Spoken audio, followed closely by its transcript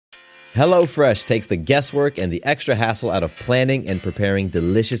HelloFresh takes the guesswork and the extra hassle out of planning and preparing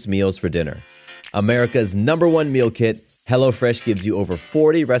delicious meals for dinner. America's #1 meal kit, HelloFresh gives you over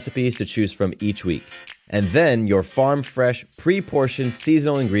 40 recipes to choose from each week. And then your farm-fresh, pre-portioned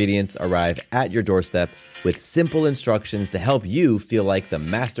seasonal ingredients arrive at your doorstep with simple instructions to help you feel like the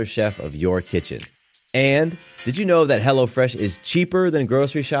master chef of your kitchen. And did you know that HelloFresh is cheaper than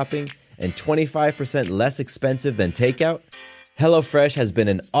grocery shopping and 25% less expensive than takeout? HelloFresh has been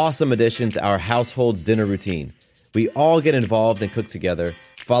an awesome addition to our household's dinner routine. We all get involved and cook together,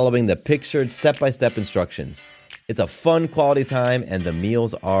 following the pictured step-by-step instructions. It's a fun quality time, and the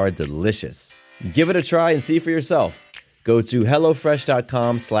meals are delicious. Give it a try and see for yourself. Go to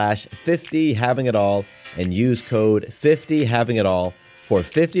HelloFresh.com/50havingitall and use code 50havingitall for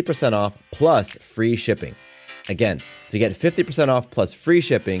 50% off plus free shipping. Again, to get 50% off plus free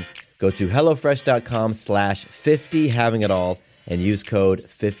shipping, go to HelloFresh.com/50havingitall and use code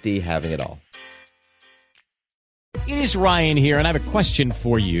 50havingitall. It is Ryan here, and I have a question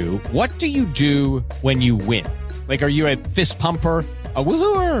for you. What do you do when you win? Like, are you a fist pumper, a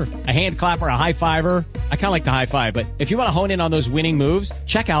woohooer, a hand clapper, a high fiver? I kind of like the high five, but if you want to hone in on those winning moves,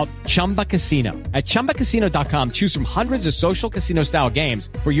 check out Chumba Casino. At ChumbaCasino.com, choose from hundreds of social casino-style games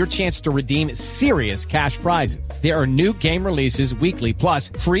for your chance to redeem serious cash prizes. There are new game releases weekly, plus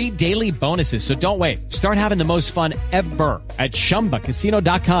free daily bonuses, so don't wait. Start having the most fun ever at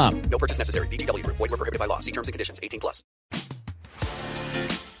ChumbaCasino.com. No purchase necessary. VGW Group. Void where prohibited by law. See terms and conditions. 18+.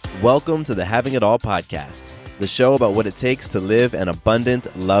 Welcome to the Having It All podcast, the show about what it takes to live an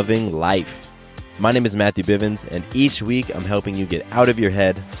abundant, loving life. My name is Matthew Bivens, and each week I'm helping you get out of your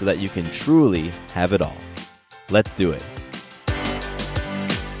head so that you can truly have it all. Let's do it.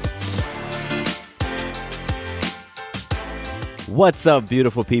 What's up,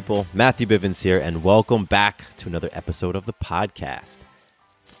 beautiful people? Matthew Bivens here, and welcome back to another episode of the podcast.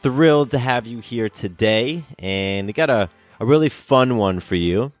 Thrilled to have you here today, and I got a really fun one for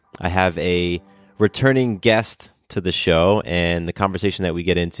you. I have a returning guest to the show, and the conversation that we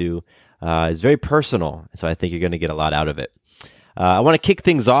get into is very personal, so I think you're going to get a lot out of it. I want to kick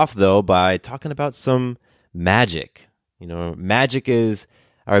things off, though, by talking about some magic. You know, magic is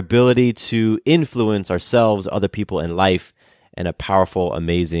our ability to influence ourselves, other people, and life in a powerful,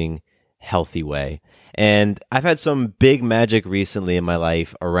 amazing, healthy way. And I've had some big magic recently in my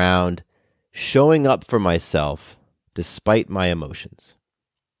life around showing up for myself despite my emotions.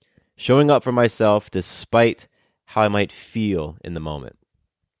 Showing up for myself despite how I might feel in the moment.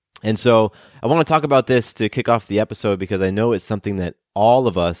 And so I want to talk about this to kick off the episode because I know it's something that all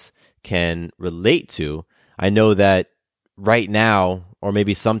of us can relate to. I know that right now, or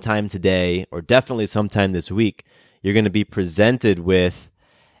maybe sometime today, or definitely sometime this week, you're going to be presented with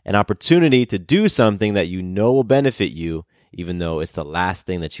an opportunity to do something that you know will benefit you, even though it's the last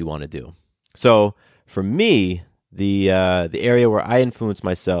thing that you want to do. So for me, the area where I influence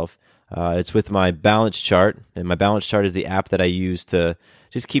myself, it's with my balance chart, and my balance chart is the app that I use to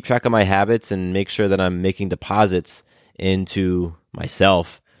just keep track of my habits and make sure that I'm making deposits into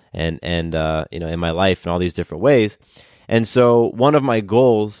myself and in my life in all these different ways. And so one of my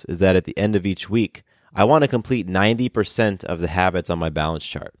goals is that at the end of each week, I want to complete 90% of the habits on my balance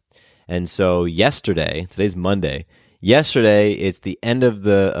chart. And so yesterday, today's Monday. Yesterday, it's the end of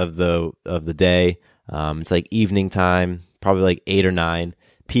the day. It's like evening time, probably like 8 or 9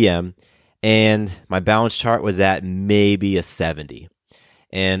 p.m. And my balance chart was at maybe a 70.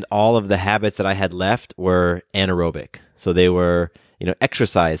 And all of the habits that I had left were anaerobic. So they were,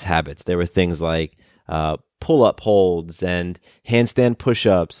 exercise habits. They were things like pull-up holds and handstand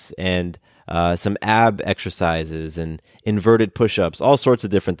push-ups and some ab exercises and inverted push-ups, all sorts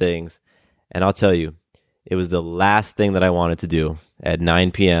of different things. And I'll tell you, it was the last thing that I wanted to do at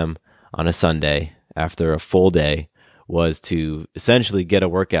 9 p.m. on a Sunday after a full day was to essentially get a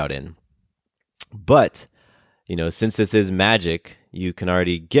workout in. But, since this is magic, you can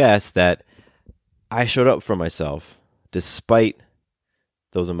already guess that I showed up for myself despite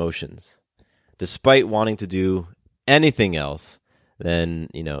those emotions, despite wanting to do anything else than,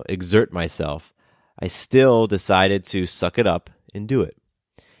 exert myself. I still decided to suck it up and do it.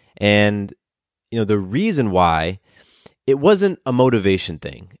 And, the reason why, it wasn't a motivation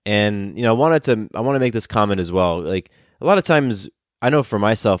thing. And, I want to make this comment as well. Like, a lot of times, I know for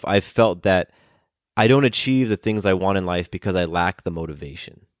myself, I've felt that I don't achieve the things I want in life because I lack the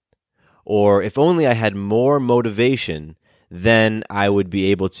motivation. Or if only I had more motivation, then I would be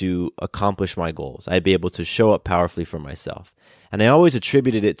able to accomplish my goals. I'd be able to show up powerfully for myself. And I always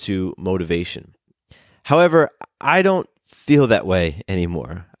attributed it to motivation. However, I don't feel that way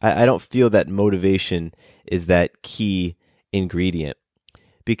anymore. I don't feel that motivation is that key ingredient.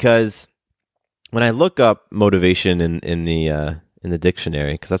 because when I look up motivation in the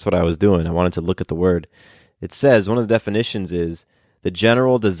dictionary, because that's what I was doing, I wanted to look at the word. It says one of the definitions is the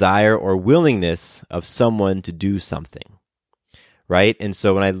general desire or willingness of someone to do something, right? And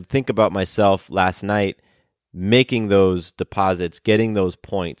so when I think about myself last night, making those deposits, getting those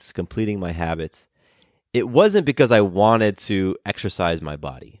points, completing my habits, it wasn't because I wanted to exercise my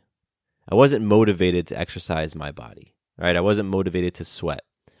body. I wasn't motivated to exercise my body, right? I wasn't motivated to sweat.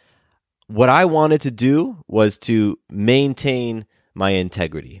 What I wanted to do was to maintain my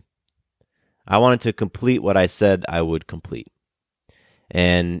integrity. I wanted to complete what I said I would complete.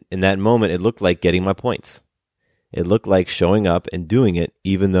 And in that moment, it looked like getting my points. It looked like showing up and doing it,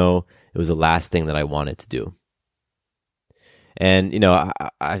 even though it was the last thing that I wanted to do. And,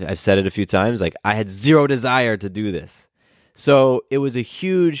 I've said it a few times, like I had zero desire to do this. So it was a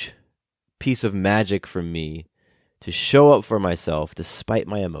huge piece of magic for me to show up for myself despite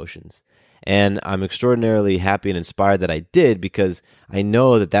my emotions. And I'm extraordinarily happy and inspired that I did, because I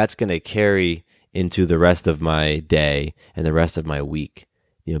know that that's going to carry into the rest of my day and the rest of my week.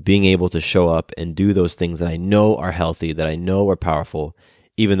 Being able to show up and do those things that I know are healthy, that I know are powerful,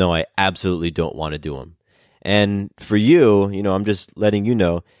 even though I absolutely don't want to do them. And for you, I'm just letting you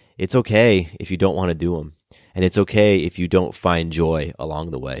know, it's okay if you don't want to do them. And it's okay if you don't find joy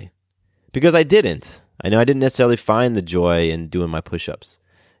along the way. Because I didn't. I know I didn't necessarily find the joy in doing my push-ups.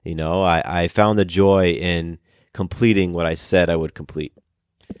 I found the joy in completing what I said I would complete.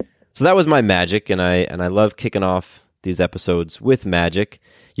 So that was my magic, and I love kicking off these episodes with magic.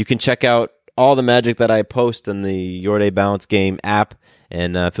 You can check out all the magic that I post in the Your Day Balance Game app,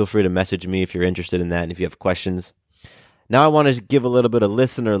 and feel free to message me if you're interested in that and if you have questions. Now I want to give a little bit of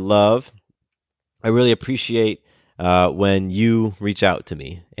listener love. I really appreciate when you reach out to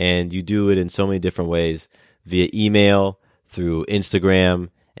me, and you do it in so many different ways, via email, through Instagram,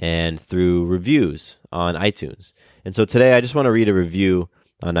 and through reviews on iTunes. And so today I just want to read a review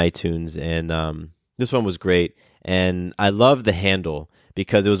on iTunes, and this one was great. And I love the handle,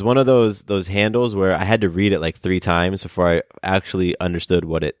 because it was one of those handles where I had to read it like 3 times before I actually understood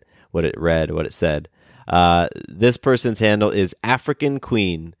what it read, what it said. This person's handle is African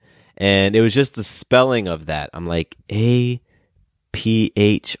Queen, and it was just the spelling of that. I'm like, APHRI.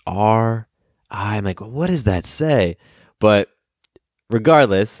 I'm like, what does that say? But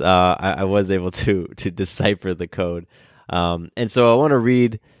regardless, I was able to decipher the code, and so I want to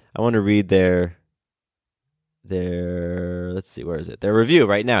read their let's see, where is it? Their review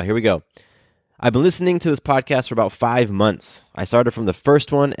right now. Here we go. I've been listening to this podcast for about 5 months. I started from the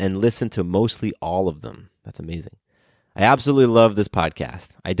first one and listened to mostly all of them. That's amazing. I absolutely love this podcast.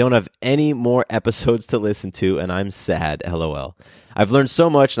 I don't have any more episodes to listen to, and I'm sad, LOL. I've learned so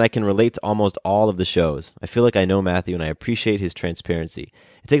much, and I can relate to almost all of the shows. I feel like I know Matthew, and I appreciate his transparency.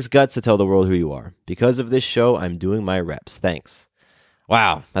 It takes guts to tell the world who you are. Because of this show, I'm doing my reps. Thanks.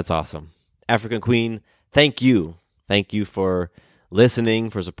 Wow, that's awesome. African Queen, thank you. Thank you for listening,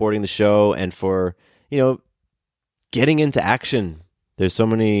 for supporting the show, and for, getting into action. There's so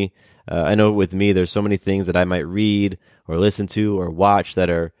many, I know with me, there's so many things that I might read or listen to or watch that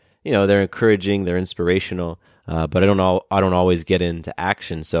are, they're encouraging, they're inspirational, but I don't always get into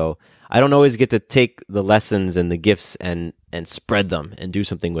action. So I don't always get to take the lessons and the gifts and spread them and do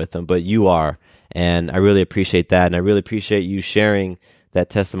something with them, but you are. And I really appreciate that. And I really appreciate you sharing that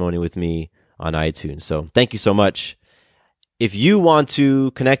testimony with me on iTunes. So thank you so much. If you want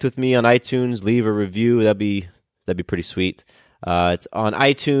to connect with me on iTunes, leave a review. That'd be pretty sweet. It's on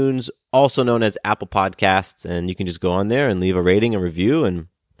iTunes, also known as Apple Podcasts, and you can just go on there and leave a rating and review, and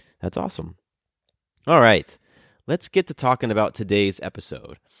that's awesome. All right, let's get to talking about today's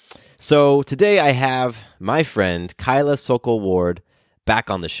episode. So today I have my friend Kyla Sokol-Ward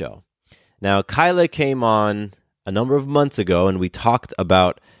back on the show. Now, Kyla came on a number of months ago, and we talked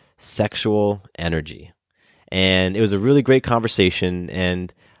about sexual energy. And it was a really great conversation.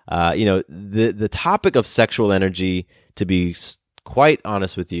 And, the topic of sexual energy, to be quite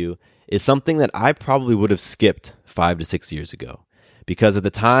honest with you, is something that I probably would have skipped 5 to 6 years ago. Because at the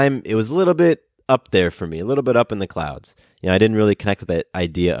time, it was a little bit up there for me, a little bit up in the clouds. I didn't really connect with that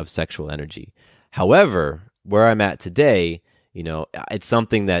idea of sexual energy. However, where I'm at today, it's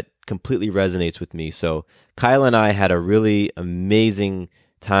something that completely resonates with me. So Kyla and I had a really amazing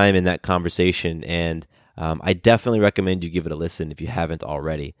time in that conversation, and I definitely recommend you give it a listen if you haven't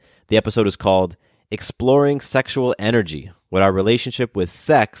already. The episode is called Exploring Sexual Energy, What Our Relationship with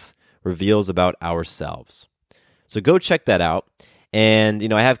Sex Reveals About Ourselves. So go check that out.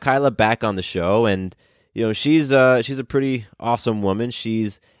 And, I have Kyla back on the show, and, she's a pretty awesome woman.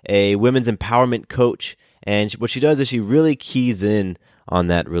 She's a women's empowerment coach, and what she does is she really keys in on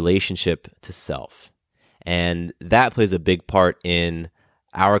that relationship to self. And that plays a big part in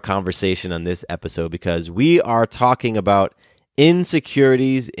our conversation on this episode because we are talking about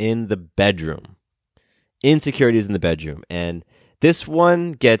insecurities in the bedroom. Insecurities in the bedroom. And this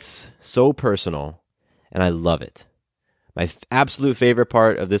one gets so personal, and I love it. My absolute favorite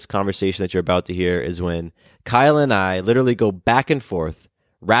part of this conversation that you're about to hear is when Kyla and I literally go back and forth,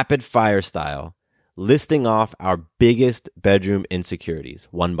 rapid fire style, listing off our biggest bedroom insecurities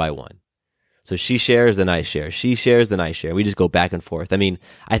one by one. So she shares, then I share. She shares, then I share. We just go back and forth. I mean,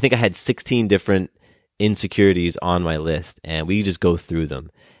 I think I had 16 different insecurities on my list, and we just go through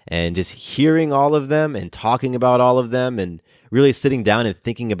them. And just hearing all of them and talking about all of them and really sitting down and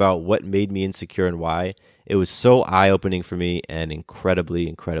thinking about what made me insecure and why, it was so eye-opening for me and incredibly,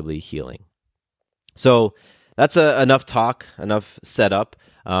 incredibly healing. So that's enough talk, enough setup.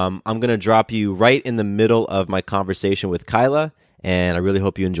 I'm going to drop you right in the middle of my conversation with Kyla, and I really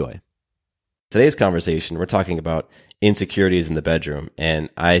hope you enjoy. Today's conversation, we're talking about insecurities in the bedroom, and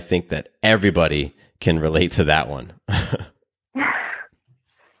I think that everybody can relate to that one.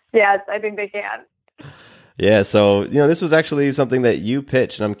 Yes, I think they can. Yeah, so this was actually something that you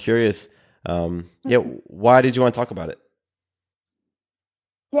pitched, and I'm curious. Why did you want to talk about it?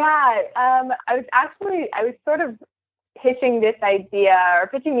 Yeah, I was sort of pitching the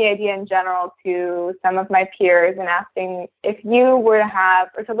idea in general to some of my peers and asking if you were to have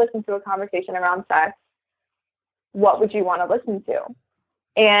or to listen to a conversation around sex, what would you want to listen to?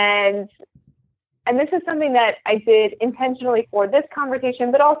 And this is something that I did intentionally for this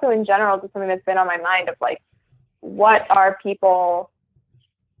conversation, but also in general, just something that's been on my mind of like, what are people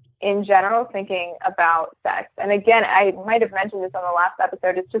in general thinking about sex? And again, I might have mentioned this on the last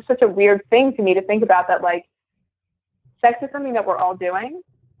episode. It's just such a weird thing to me to think about that, like, sex is something that we're all doing.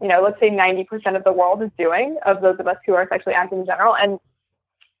 Let's say 90% of the world is doing, of those of us who are sexually active in general, and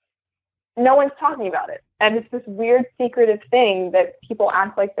no one's talking about it. And it's this weird secretive thing that people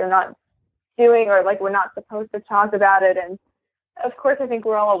act like they're not doing, or like we're not supposed to talk about it. And of course, I think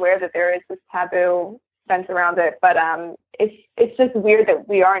we're all aware that there is this taboo sense around it, but it's just weird that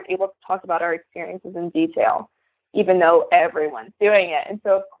we aren't able to talk about our experiences in detail, even though everyone's doing it. And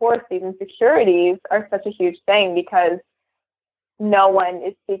so, of course, these insecurities are such a huge thing because no one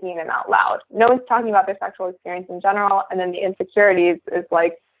is speaking them out loud. No one's talking about their sexual experience in general, and then the insecurities is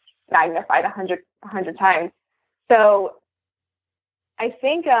like magnified 100 times. So I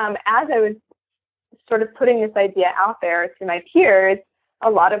think as I was sort of putting this idea out there to my peers, a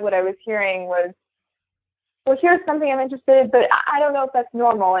lot of what I was hearing was, well, here's something I'm interested in, but I don't know if that's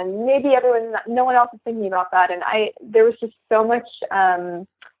normal, and maybe no one else is thinking about that. And there was just so much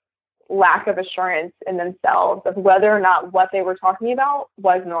lack of assurance in themselves of whether or not what they were talking about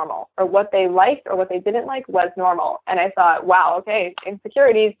was normal, or what they liked or what they didn't like was normal. And I thought, wow, okay,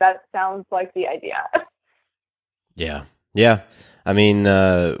 insecurities, that sounds like the idea. Yeah. I mean,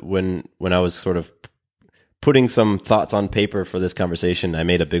 when I was sort of putting some thoughts on paper for this conversation, I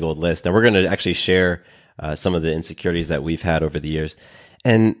made a big old list, and we're going to actually share some of the insecurities that we've had over the years.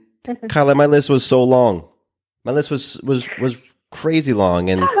 And Kyla, my list was so long. My list was crazy long,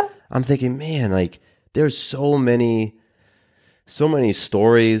 and I'm thinking, man, like there's so many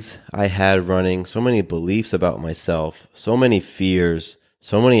stories I had running, so many beliefs about myself, so many fears,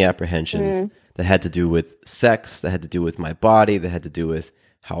 so many apprehensions that had to do with sex, that had to do with my body, that had to do with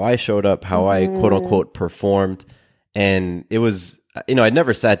how I showed up, how I quote unquote performed. And it was, I'd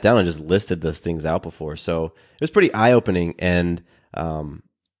never sat down and just listed those things out before. So it was pretty eye opening. And,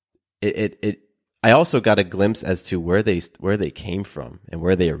 I also got a glimpse as to where they came from and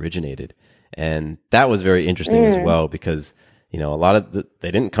where they originated. And that was very interesting as well, because, a lot of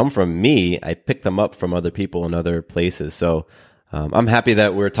they didn't come from me. I picked them up from other people in other places. So, I'm happy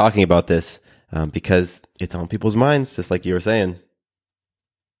that we're talking about this, because it's on people's minds, just like you were saying.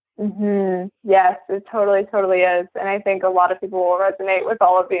 Yes, it totally is. And I think a lot of people will resonate with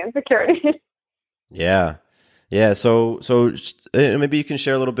all of the insecurities. Yeah. So maybe you can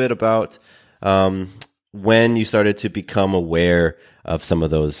share a little bit about when you started to become aware of some of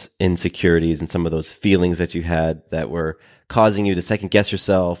those insecurities and some of those feelings that you had that were causing you to second guess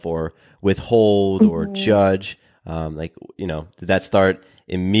yourself or withhold or judge. Did that start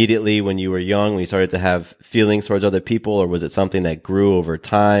immediately when you were young, when you started to have feelings towards other people, or was it something that grew over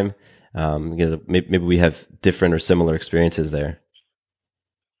time? Maybe we have different or similar experiences there.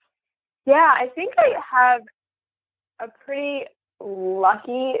 Yeah, I think I have a pretty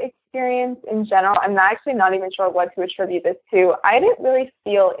lucky experience in general. I'm actually not even sure what to attribute this to. I didn't really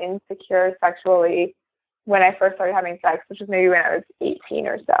feel insecure sexually when I first started having sex, which was maybe when I was 18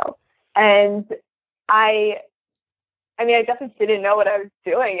 or so. And I I mean, I definitely didn't know what I was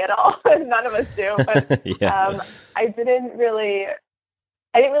doing at all. None of us do, but Yeah. I didn't really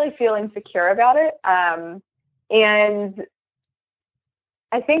feel insecure about it. And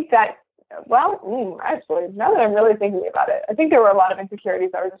I think that, actually, now that I'm really thinking about it, I think there were a lot of insecurities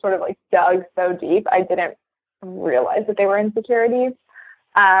that were just sort of like dug so deep, I didn't realize that they were insecurities.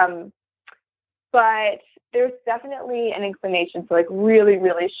 But there's definitely an inclination to like really,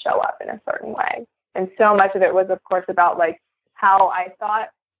 really show up in a certain way. And so much of it was, of course, about like how I thought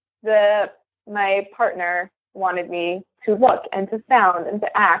my partner wanted me to look and to sound and to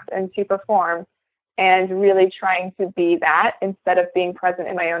act and to perform, and really trying to be that instead of being present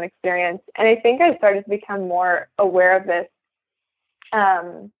in my own experience. And I think I started to become more aware of this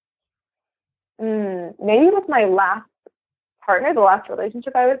maybe with my last partner, the last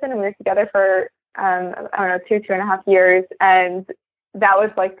relationship I was in, and we were together for, 2.5 years. And that was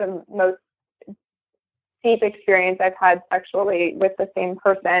like the most deep experience I've had sexually with the same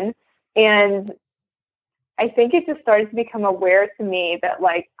person. And I think it just started to become aware to me that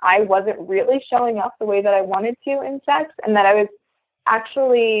like I wasn't really showing up the way that I wanted to in sex, and that I was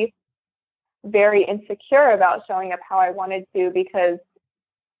actually very insecure about showing up how I wanted to, because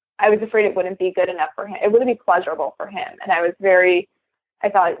I was afraid it wouldn't be good enough for him. It wouldn't be pleasurable for him. And I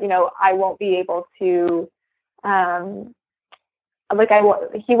thought, I won't be able to, he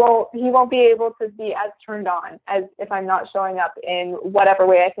won't be able to be as turned on as if I'm not showing up in whatever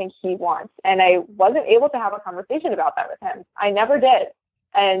way I think he wants. And I wasn't able to have a conversation about that with him. I never did.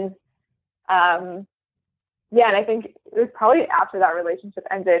 And, and I think it was probably after that relationship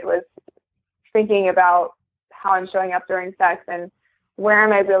ended, was thinking about how I'm showing up during sex and where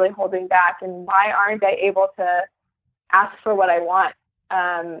am I really holding back, and why aren't I able to ask for what I want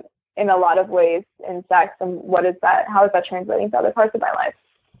in a lot of ways in sex, and how is that translating to other parts of my life?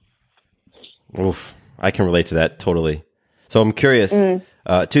 Oof, I can relate to that totally. So I'm curious,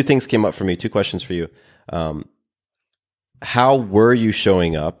 two things came up for me, two questions for you. How were you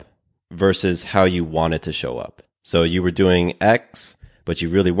showing up versus how you wanted to show up? So you were doing X, but you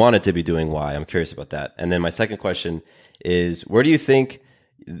really wanted to be doing Y. I'm curious about that. And then my second question is, where do you think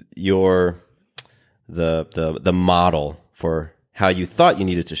the model for how you thought you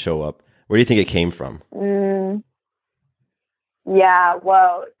needed to show up, where do you think it came from? Yeah,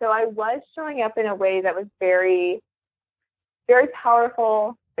 well, so I was showing up in a way that was very, very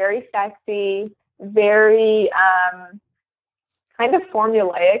powerful, very sexy, very kind of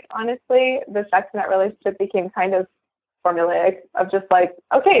formulaic, honestly. The sex in that relationship became kind of formulaic, of just like,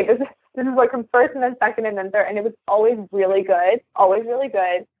 okay, this is like from first and then second and then third. And it was always really good, always really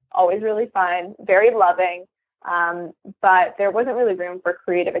fun, very loving. But there wasn't really room for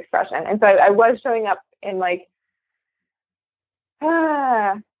creative expression. And so I was showing up in like,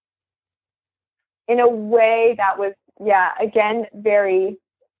 in a way that was, again, very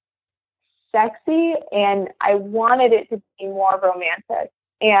sexy, and I wanted it to be more romantic.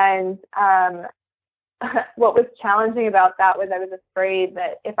 And what was challenging about that was I was afraid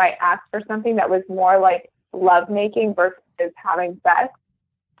that if I asked for something that was more like lovemaking versus having sex,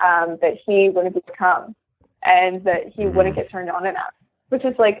 that he wouldn't become, and that he wouldn't get turned on enough, which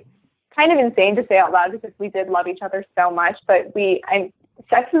is like kind of insane to say out loud, because we did love each other so much, but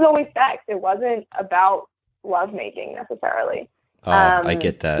sex is always sex. It wasn't about lovemaking necessarily. I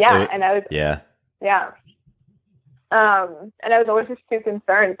get that. Yeah. And I was, yeah. And I was always just too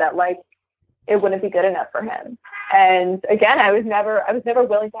concerned that like it wouldn't be good enough for him. And again, I was never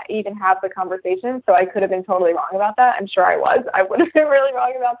willing to even have the conversation. So I could have been totally wrong about that. I'm sure I was. I would have been really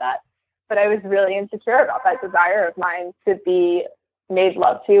wrong about that. But I was really insecure about that desire of mine to be made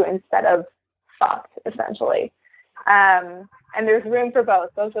love to instead of fucked, essentially. And there's room for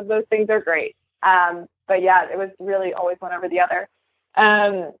both. Both of those things are great. But yeah, it was really always one over the other.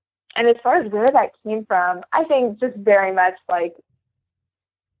 And as far as where that came from, I think just very much like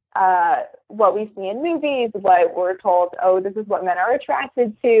what we see in movies, what we're told, this is what men are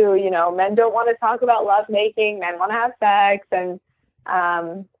attracted to. Men don't want to talk about lovemaking, men want to have sex. And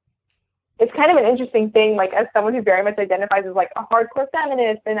it's kind of an interesting thing, like as someone who very much identifies as like a hardcore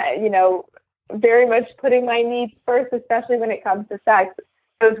feminist and, very much putting my needs first, especially when it comes to sex.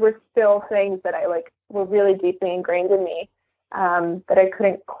 Those were still things that I were really deeply ingrained in me, that I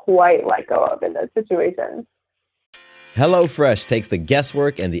couldn't quite let go of in those situations. HelloFresh takes the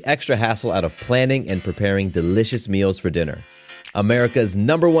guesswork and the extra hassle out of planning and preparing delicious meals for dinner. America's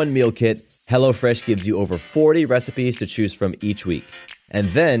 #1 meal kit, HelloFresh gives you over 40 recipes to choose from each week. And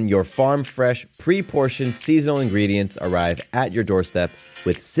then your farm-fresh, pre-portioned seasonal ingredients arrive at your doorstep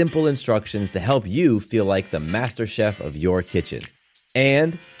with simple instructions to help you feel like the master chef of your kitchen.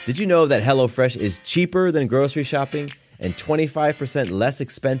 And did you know that HelloFresh is cheaper than grocery shopping and 25% less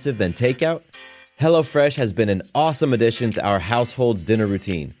expensive than takeout? HelloFresh has been an awesome addition to our household's dinner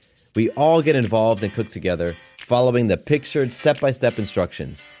routine. We all get involved and cook together, following the pictured step-by-step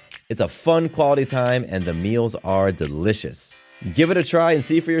instructions. It's a fun quality time, and the meals are delicious. Give it a try and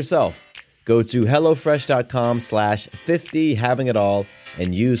see for yourself. Go to HelloFresh.com/50havingitall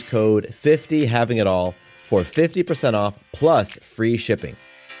and use code 50havingitall for 50% off plus free shipping.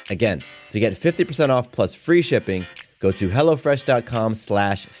 Again, to get 50% off plus free shipping, go to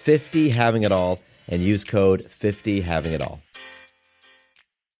HelloFresh.com/50havingitall and use code 50havingitall.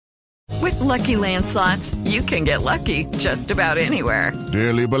 With Lucky Land Slots, you can get lucky just about anywhere.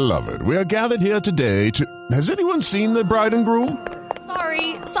 Dearly beloved, we are gathered here today to... Has anyone seen the bride and groom?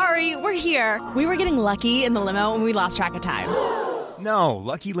 Sorry, we're here. We were getting lucky in the limo and we lost track of time. No,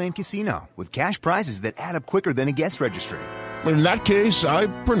 Lucky Land Casino, with cash prizes that add up quicker than a guest registry. In that case, I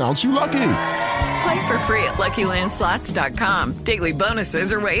pronounce you lucky. Play for free at LuckyLandSlots.com. Daily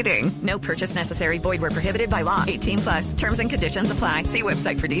bonuses are waiting. No purchase necessary. Void where prohibited by law. 18+. Terms and conditions apply. See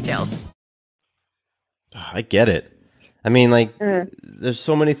website for details. I get it. I mean, like, there's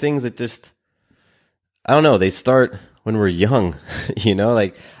so many things that just, I don't know, they start when we're young, you know?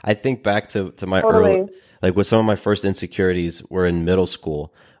 Like, I think back to my early, like, with some of my first insecurities were in middle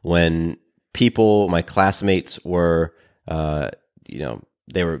school when people, my classmates were, you know,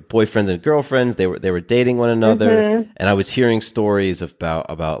 they were boyfriends and girlfriends. They were dating one another, and I was hearing stories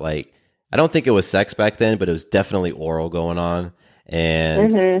about like, I don't think it was sex back then, but it was definitely oral going on.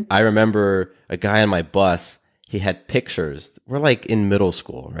 And I remember a guy on my bus. He had pictures. We're like in middle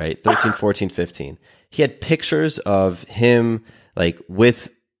school, right? 13, 14, 15. He had pictures of him like with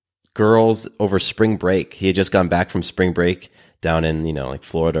girls over spring break. He had just gone back from spring break down in, you know, like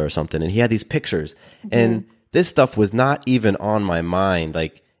Florida or something, and he had these pictures, and this stuff was not even on my mind.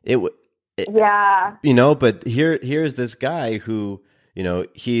 Like you know, but here's this guy who, you know,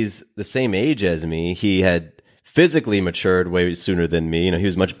 he's the same age as me. He had physically matured way sooner than me. You know, he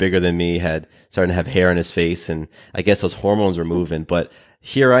was much bigger than me, had starting to have hair in his face, and I guess those hormones were moving. But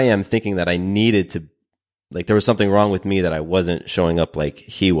here I am thinking that I needed to, like, there was something wrong with me that I wasn't showing up like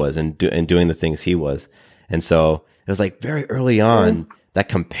he was and doing the things he was. And so it was like very early on, that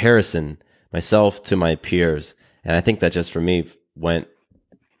comparison, myself to my peers. And I think that just for me went,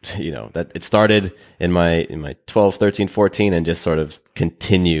 you know, that it started in my 12, 13, 14 and just sort of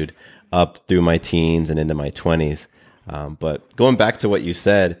continued up through my teens and into my 20s. But going back to what you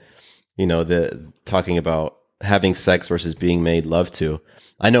said, you know, talking about having sex versus being made love to,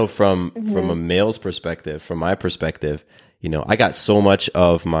 I know from a male's perspective, from my perspective, you know, I got so much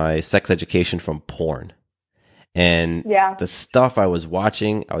of my sex education from porn. And the stuff I was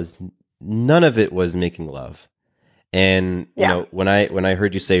watching, none of it was making love. And you know, when I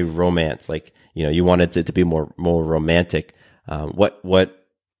heard you say romance, like, you know, you wanted it to be more romantic,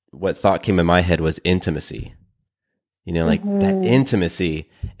 what thought came in my head was intimacy. You know, like that intimacy.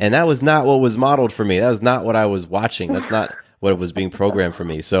 And that was not what was modeled for me. That was not what I was watching. That's not what was being programmed for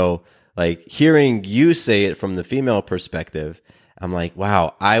me. So like hearing you say it from the female perspective, I'm like,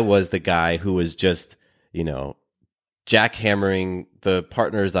 wow, I was the guy who was just, you know, jackhammering the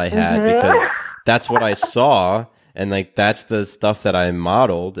partners I had because that's what I saw. And like, that's the stuff that I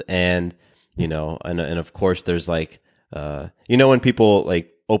modeled. And, you know, and of course there's like, you know, when people like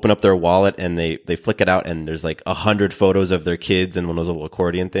open up their wallet and they flick it out and there's like 100 photos of their kids and one of those little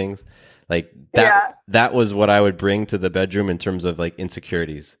accordion things, like that was what I would bring to the bedroom in terms of like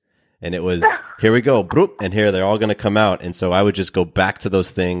insecurities. And it was, here we go, broop, and here they're all going to come out. And so I would just go back to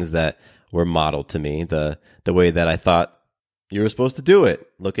those things that were modeled to me, the way that I thought you were supposed to do it,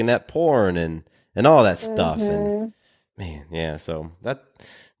 looking at porn and all that stuff. And man, yeah, so that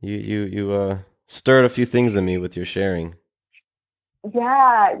you stirred a few things in me with your sharing.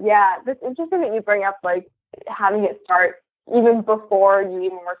 Yeah. It's interesting that you bring up like having it start even before you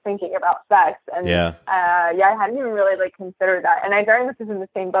even were thinking about sex. And I hadn't even really like considered that. And I very much was in the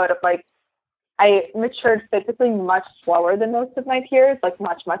same boat of like, I matured physically much slower than most of my peers, like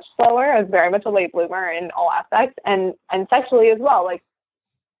much, much slower. I was very much a late bloomer in all aspects and sexually as well. Like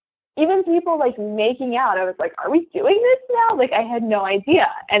even people like making out, I was like, are we doing this now? Like I had no idea.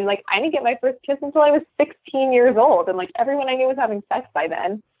 And like, I didn't get my first kiss until I was 16 years old. And like everyone I knew was having sex by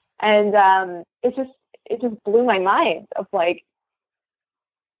then. And it just blew my mind of like,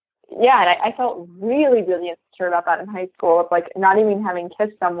 and I felt really, really insecure about that in high school of like not even having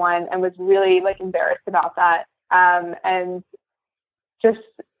kissed someone and was really like embarrassed about that. And just,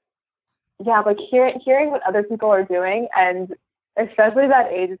 like hearing what other people are doing, and especially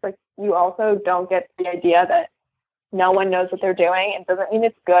that age, it's like, you also don't get the idea that no one knows what they're doing. It doesn't mean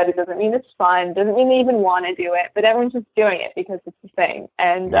it's good. It doesn't mean it's fun. It doesn't mean they even want to do it, but everyone's just doing it because it's the thing.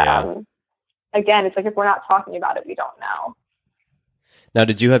 And again, it's like if we're not talking about it, we don't know. Now,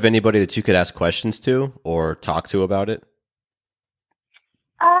 did you have anybody that you could ask questions to or talk to about it?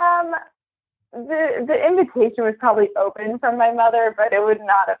 The invitation was probably open from my mother, but it would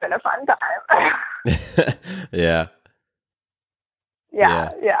not have been a fun time. Yeah.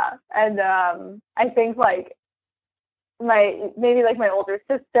 And I think like my older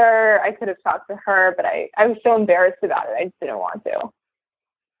sister, I could have talked to her, but I was so embarrassed about it. I just didn't want to.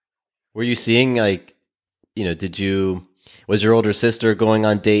 Were you seeing like, was your older sister going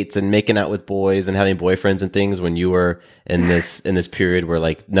on dates and making out with boys and having boyfriends and things when you were in this period where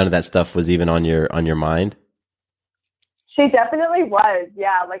like none of that stuff was even on your mind? She definitely was.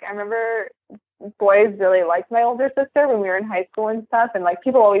 Yeah. Like I remember boys really liked my older sister when we were in high school and stuff. And like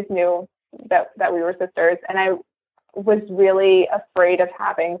people always knew that we were sisters. And I was really afraid of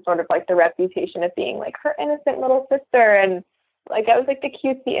having sort of like the reputation of being like her innocent little sister. And like I was like the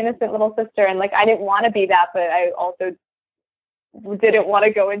cutesy innocent little sister. And like I didn't want to be that, but I also didn't want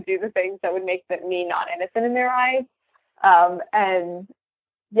to go and do the things that would make me not innocent in their eyes. And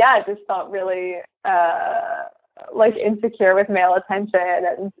yeah, I just felt really like insecure with male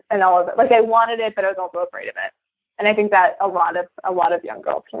attention and all of it. Like I wanted it, but I was also afraid of it. And I think that a lot of young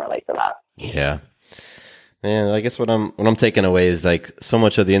girls can relate to that. Yeah. And I guess what I'm taking away is like so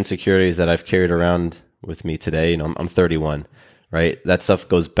much of the insecurities that I've carried around with me today, I'm 31, right? That stuff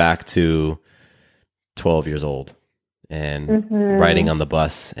goes back to 12 years old and riding on the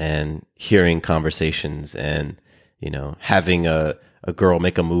bus and hearing conversations and, having a girl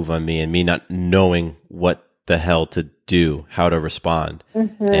make a move on me and me not knowing what the hell to do, how to respond.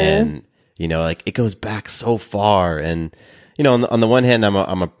 And, like it goes back so far. And, on the one hand,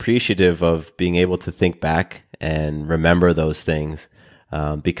 I'm appreciative of being able to think back and remember those things.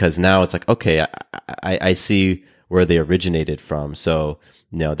 Because now it's like, okay, I see where they originated from. So,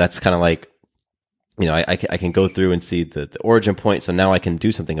 that's kind of like, I can go through and see the origin point. So now I can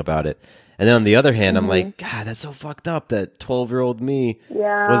do something about it. And then on the other hand, I'm like, God, that's so fucked up that 12-year-old me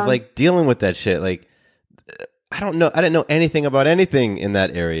was like dealing with that shit. Like, I didn't know anything about anything in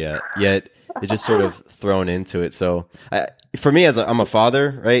that area, yet it's just sort of thrown into it. So for me, I'm a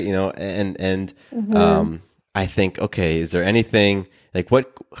father, right? And I think, okay, is there anything like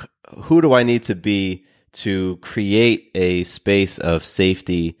who do I need to be to create a space of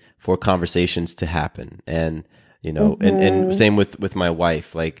safety for conversations to happen? And, and same with my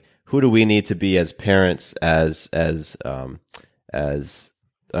wife, like who do we need to be as parents, as a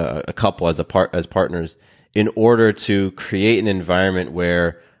couple, as partners, in order to create an environment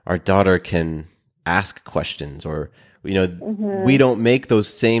where our daughter can ask questions or, we don't make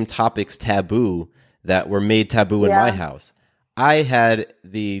those same topics taboo that were made taboo in my house. I had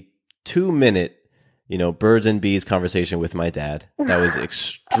the 2-minute, birds and bees conversation with my dad. That was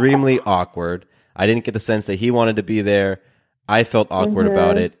extremely awkward. I didn't get the sense that he wanted to be there. I felt awkward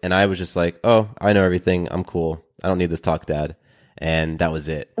about it. And I was just like, oh, I know everything. I'm cool. I don't need this talk, Dad. And that was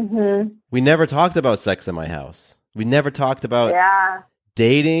it. We never talked about sex in my house. We never talked about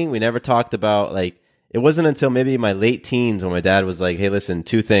dating. We never talked about like, it wasn't until maybe my late teens when my dad was like, hey, listen,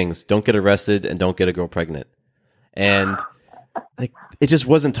 2 things. Don't get arrested and don't get a girl pregnant. And like, it just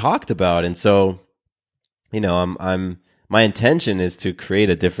wasn't talked about. And so, my intention is to create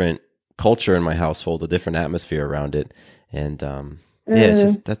a different culture in my household, a different atmosphere around it. And,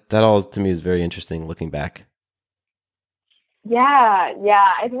 it's just that all to me is very interesting looking back. Yeah.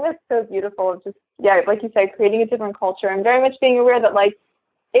 I think that's so beautiful. Just, like you said, creating a different culture and very much being aware that like,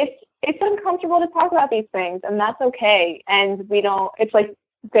 it's uncomfortable to talk about these things and that's okay. And it's like,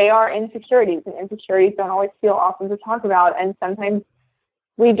 they are insecurities and insecurities don't always feel awesome to talk about. And sometimes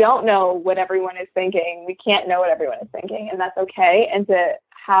we don't know what everyone is thinking. We can't know what everyone is thinking and that's okay. And to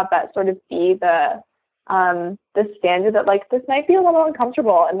have that sort of be the standard that like, this might be a little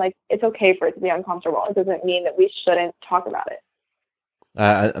uncomfortable and like, it's okay for it to be uncomfortable. It doesn't mean that we shouldn't talk about it.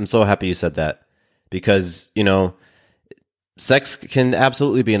 I'm so happy you said that because, sex can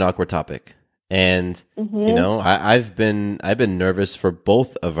absolutely be an awkward topic. And, I've been nervous for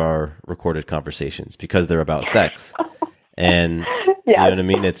both of our recorded conversations because they're about sex. And you know what I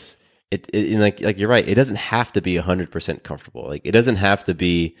mean? It like you're right. It doesn't have to be 100% comfortable. Like it doesn't have to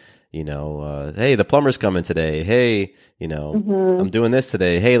be, hey, the plumber's coming today. Hey, I'm doing this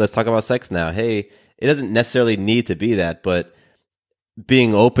today. Hey, let's talk about sex now. Hey, it doesn't necessarily need to be that, but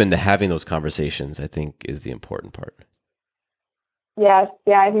being open to having those conversations, I think, is the important part. Yes.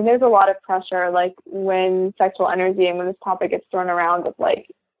 Yeah. I think there's a lot of pressure, like when sexual energy and when this topic gets thrown around of like,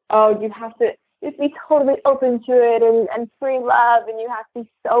 oh, you have just be totally open to it and free love, and you have to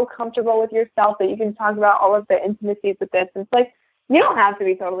be so comfortable with yourself that you can talk about all of the intimacies with this. And it's like, you don't have to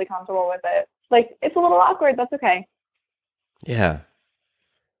be totally comfortable with it. Like, it's a little awkward. That's okay. Yeah.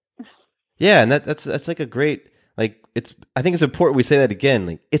 Yeah, and that's like a great, like, I think it's important we say that again.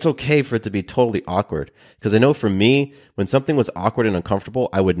 Like, it's okay for it to be totally awkward. Because I know for me, when something was awkward and uncomfortable,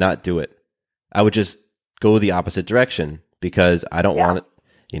 I would not do it. I would just go the opposite direction because I don't want it.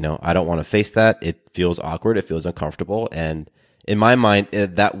 I don't want to face that. It feels awkward. It feels uncomfortable. And in my mind,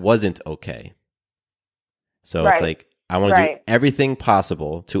 that wasn't okay. So It's like, I want to do everything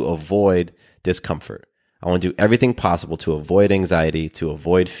possible to avoid discomfort. I want to do everything possible to avoid anxiety, to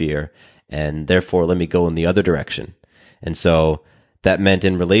avoid fear, and therefore let me go in the other direction. And so that meant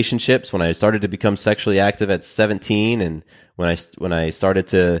in relationships, when I started to become sexually active at 17, and when I started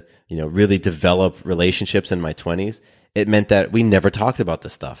to, really develop relationships in my 20s, it meant that we never talked about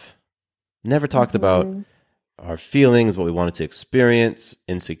this stuff. Never talked about our feelings, what we wanted to experience,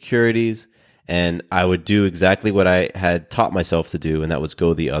 insecurities. And I would do exactly what I had taught myself to do, and that was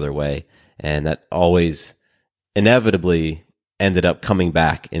go the other way. And that always inevitably ended up coming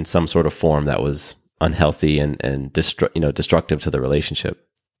back in some sort of form that was unhealthy and destructive to the relationship.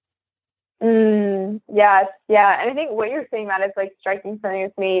 Yes. Yeah. And I think what you're saying, Matt, is like striking something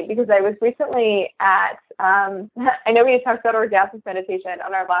with me, because I was recently at, I know we had talked about orgasmic meditation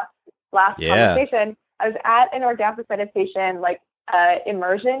on our last conversation. I was at an orgasmic meditation, like,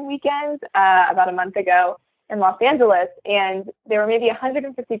 immersion weekend, about a month ago in Los Angeles. And there were maybe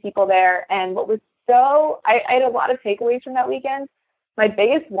 150 people there. And what was I had a lot of takeaways from that weekend. My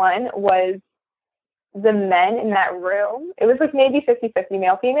biggest one was the men in that room. It was like maybe 50-50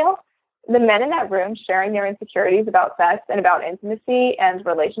 male, female. The men in that room sharing their insecurities about sex and about intimacy and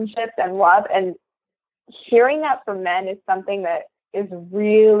relationships and love. And hearing that from men is something that is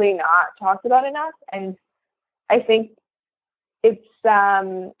really not talked about enough. And I think it's,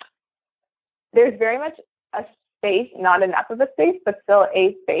 there's very much a space, not enough of a space, but still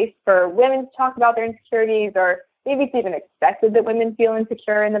a space for women to talk about their insecurities, or maybe it's even expected that women feel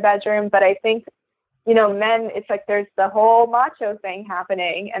insecure in the bedroom. But I think, men, it's like there's the whole macho thing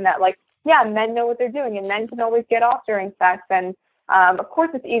happening, and that, like, yeah, men know what they're doing, and men can always get off during sex. And of course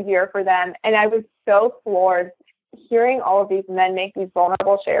it's easier for them. And I was so floored hearing all of these men make these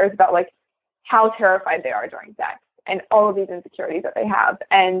vulnerable shares about, like, how terrified they are during sex and all of these insecurities that they have.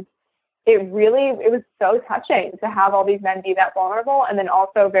 And it was so touching to have all these men be that vulnerable, and then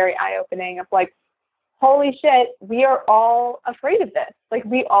also very eye-opening of, like, holy shit, we are all afraid of this. Like,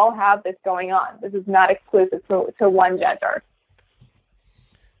 we all have this going on. This is not exclusive to one gender.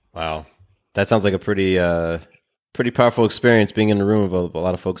 Wow. That sounds like a pretty powerful experience, being in a room with a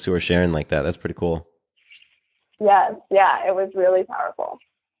lot of folks who are sharing like that. That's pretty cool. Yes. Yeah, it was really powerful.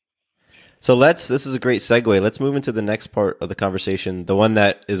 So this is a great segue. Let's move into the next part of the conversation, the one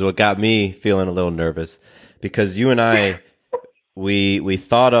that is what got me feeling a little nervous, because you and I, we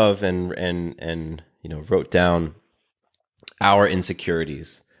thought of and wrote down our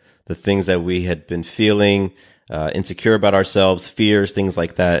insecurities, the things that we had been feeling insecure about ourselves, fears, things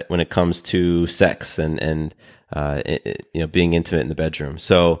like that when it comes to sex and being intimate in the bedroom.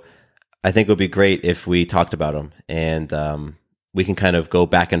 So I think it would be great if we talked about them, and we can kind of go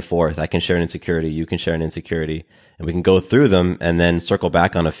back and forth. I can share an insecurity, you can share an insecurity, and we can go through them and then circle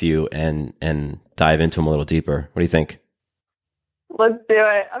back on a few and dive into them a little deeper. What do you think? Let's do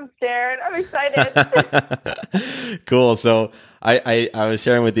it. I'm scared. I'm excited. Cool. So I was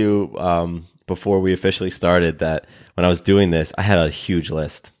sharing with you before we officially started that when I was doing this, I had a huge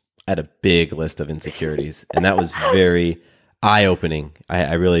list. I had a big list of insecurities, and that was very eye-opening.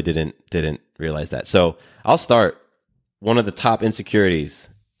 I really didn't realize that. So I'll start. One of the top insecurities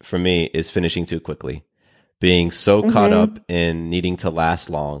for me is finishing too quickly, being so caught up in needing to last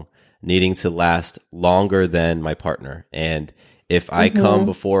long, needing to last longer than my partner. And if I come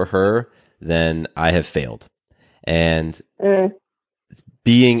before her, then I have failed. And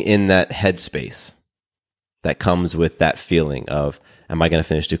being in that headspace that comes with that feeling of, am I going to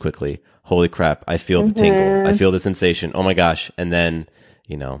finish too quickly? Holy crap, I feel the tingle. I feel the sensation. Oh my gosh. And then,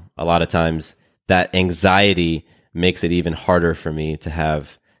 a lot of times that anxiety makes it even harder for me to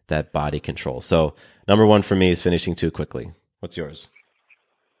have that body control. So number one for me is finishing too quickly. What's yours?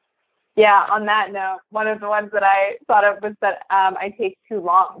 Yeah, on that note, one of the ones that I thought of was that I take too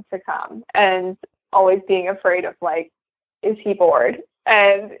long to come, and always being afraid of, like, is he bored?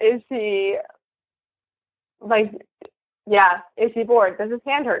 And is he, like, is he bored? Does his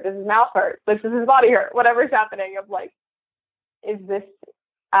hand hurt? Does his mouth hurt? Does his body hurt? Whatever's happening, of, like, is this,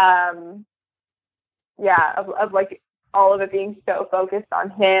 of like all of it being so focused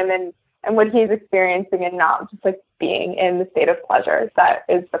on him, and and what he's experiencing, and not just like being in the state of pleasure. That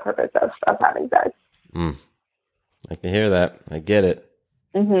is the purpose of having sex. I can hear that. I get it.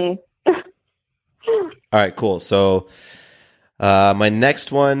 Mm-hmm. All right, cool. So my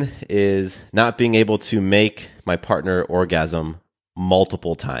next one is not being able to make my partner orgasm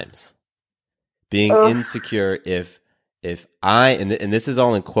multiple times. Being insecure if I, and this is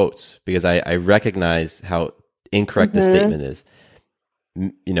all in quotes because I recognize how incorrect this statement is.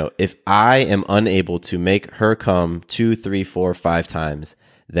 You know, if I am unable to make her come 2, 3, 4, 5 times,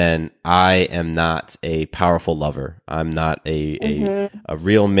 then I am not a powerful lover. I'm not a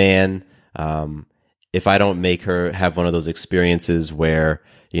real man. If I don't make her have one of those experiences where,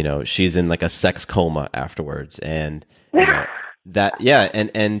 you know, she's in like a sex coma afterwards, and you know,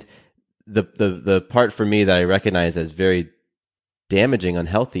 and the part for me that I recognize as very damaging,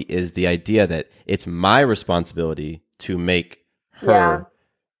 unhealthy, is the idea that it's my responsibility to make her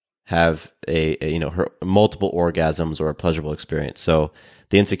have a you know, her multiple orgasms or a pleasurable experience. So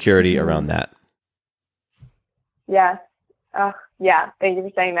the insecurity around that. Yes. Yeah. Thank you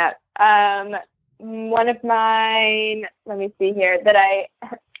for saying that. One of mine, let me see here, that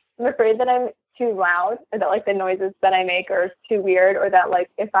I'm afraid that I'm too loud, or that like the noises that I make are too weird, or that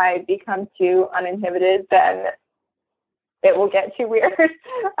like if I become too uninhibited, then it will get too weird.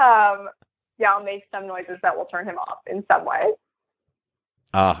 I'll make some noises that will turn him off in some way.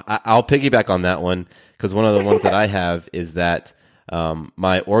 I'll piggyback on that one, because one of the ones that I have is that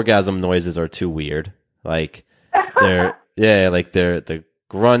my orgasm noises are too weird. Like they're the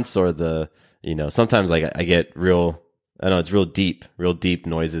grunts, or the, you know, sometimes like I get it's real deep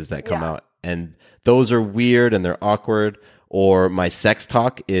noises that come out, and those are weird and they're awkward. Or my sex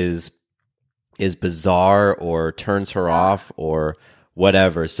talk is bizarre or turns her off or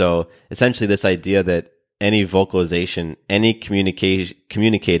whatever. So essentially this idea that any vocalization, any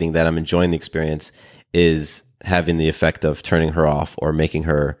communicating that I'm enjoying the experience is having the effect of turning her off or making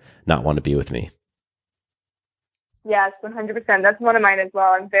her not want to be with me. Yes, 100%. That's one of mine as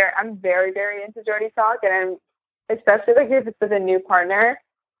well. I'm very, very into dirty talk, and I'm especially like if it's with a new partner,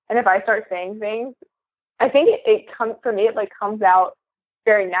 and if I start saying things, I think it comes out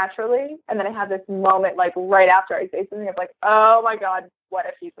very naturally, and then I have this moment like right after I say something of like, oh my God, what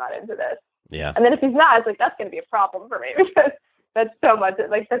if he's not into this? Yeah. And then if he's not, it's like, that's going to be a problem for me, because that's so much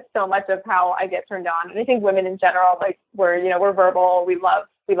of how I get turned on. And I think women in general, like we're verbal. We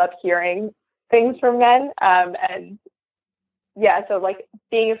love hearing things from men. So like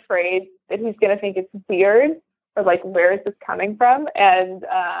being afraid that he's going to think it's weird, or like, where is this coming from? And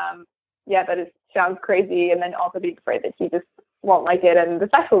that sounds crazy. And then also being afraid that he just won't like it, and the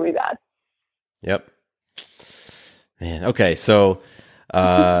sex will be bad. Yep. Man. Okay. So,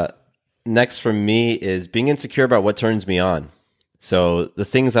 next for me is being insecure about what turns me on. So the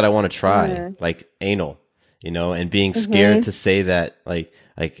things that I want to try, like anal, you know, and being scared to say that, like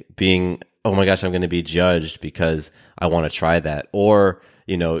being, oh my gosh, I'm going to be judged because I want to try that. Or,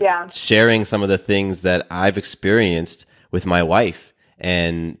 you know, sharing some of the things that I've experienced with my wife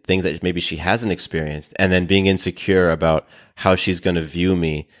and things that maybe she hasn't experienced, and then being insecure about how she's going to view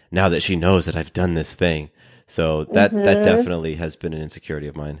me now that she knows that I've done this thing. So that definitely has been an insecurity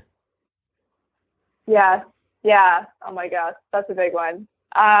of mine. Yeah. Yeah. Oh my gosh. That's a big one.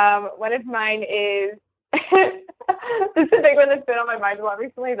 One of mine is, this is a big one that's been on my mind a lot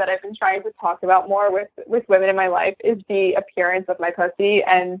recently, that I've been trying to talk about more with women in my life, is the appearance of my pussy.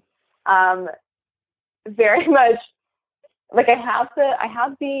 And, very much like I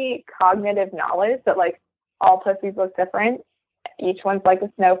have the cognitive knowledge that like all pussies look different. Each one's like a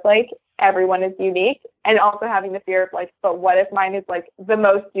snowflake. Everyone is unique. And also having the fear of like, but what if mine is like the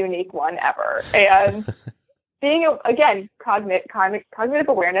most unique one ever? And being, again, cognitive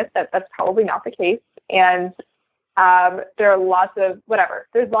awareness that that's probably not the case. And there are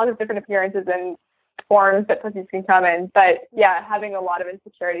there's lots of different appearances and forms that pussies can come in. But yeah, having a lot of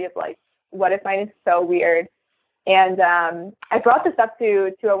insecurity of like, what if mine is so weird? And I brought this up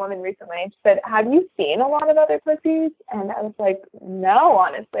to a woman recently, and she said, have you seen a lot of other pussies? And I was like, no,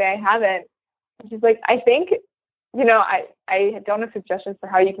 honestly, I haven't. And she's like, I think, you know, I don't have suggestions for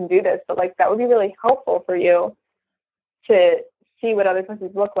how you can do this, but like that would be really helpful for you to see what other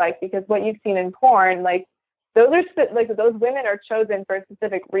pussies look like, because what you've seen in porn, like those women are chosen for a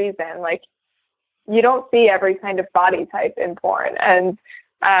specific reason. Like you don't see every kind of body type in porn. And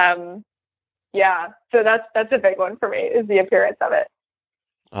so that's a big one for me, is the appearance of it.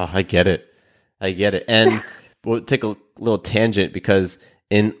 Oh, I get it. And we'll take a little tangent, because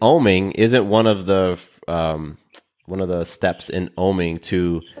in oming, isn't one of the steps in oming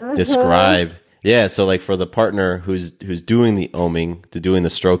to describe? Yeah. So like for the partner who's doing the oming, doing the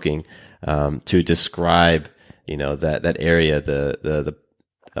stroking, to describe, that area,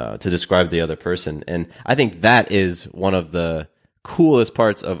 to describe the other person. And I think that is one of the coolest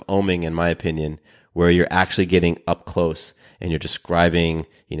parts of oming, in my opinion, where you're actually getting up close and you're describing,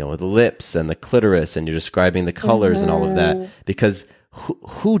 the lips and the clitoris, and you're describing the colors and all of that. Because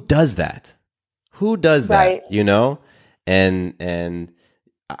who does that? Who does that? Right. And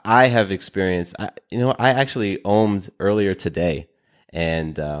I have experienced, I actually omed earlier today,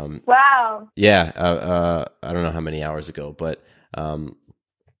 and wow. Yeah, I don't know how many hours ago, but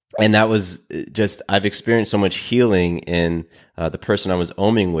and that was just, I've experienced so much healing in the person I was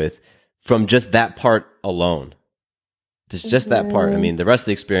oming with from just that part alone. Just that part. I mean, the rest of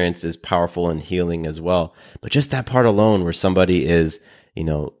the experience is powerful and healing as well, but just that part alone, where somebody is,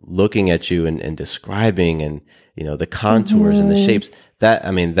 looking at you and describing, and, the contours and the shapes, that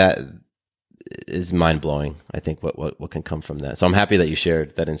is mind blowing. I think what can come from that. So I'm happy that you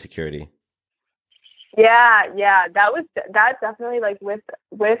shared that insecurity. Yeah. That definitely, like, with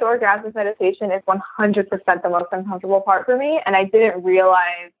orgasmic meditation, is 100% the most uncomfortable part for me. And I didn't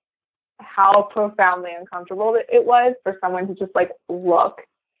realize how profoundly uncomfortable it was for someone to just, like, look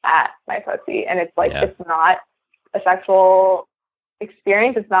at my pussy. And it's like, It's not a sexual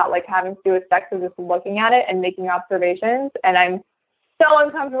experience. It's not like having to do with sex. It's just looking at it and making observations. And I'm so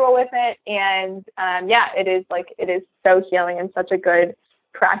uncomfortable with it. And it is so healing and such a good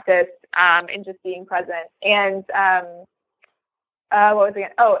practice in just being present. And what was it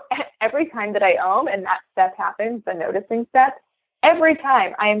again? Oh, every time that I ohm and that step happens, the noticing step, every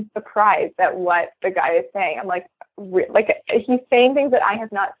time I am surprised at what the guy is saying. I'm like he's saying things that I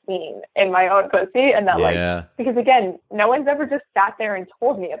have not seen in my own pussy, and that because again, no one's ever just sat there and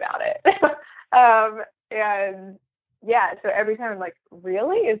told me about it. So every time I'm like,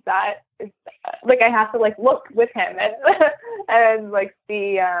 really? Is like, I have to, like, look with him and and like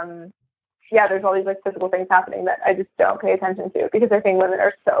see there's all these, like, physical things happening that I just don't pay attention to, because I think women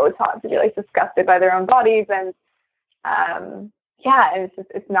are so taught to be, like, disgusted by their own bodies, and and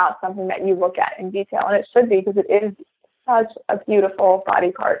it's not something that you look at in detail, and it should be, because it is such a beautiful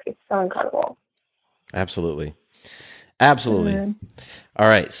body part. It's so incredible. Absolutely. All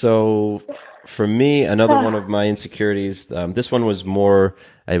right, so for me, another one of my insecurities, this one was more,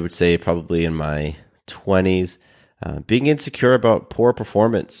 I would say, probably in my 20s, being insecure about poor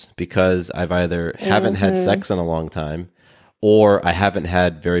performance, because I've either haven't had sex in a long time, or I haven't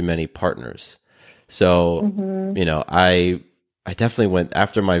had very many partners. So, I definitely went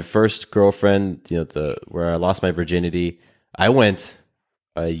after my first girlfriend, where I lost my virginity. I went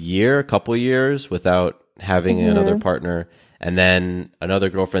a couple years without having another partner, and then another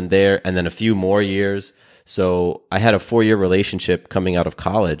girlfriend there, and then a few more years. So I had a 4-year relationship coming out of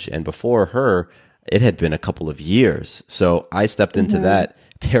college, and before her, it had been a couple of years. So I stepped into that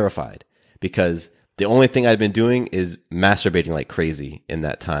terrified, because the only thing I'd been doing is masturbating like crazy in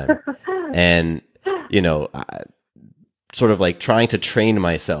that time. And, sort of like trying to train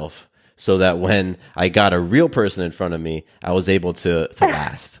myself so that when I got a real person in front of me, I was able to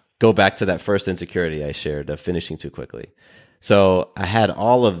last. Go back to that first insecurity I shared of finishing too quickly. So I had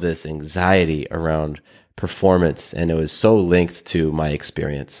all of this anxiety around performance, and it was so linked to my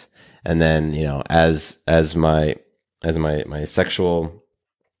experience. And then, as my sexual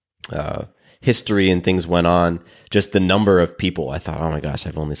history and things went on, just the number of people, I thought, oh my gosh,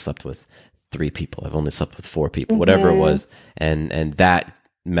 I've only slept with 3 people. I've only slept with 4 people, whatever it was. And that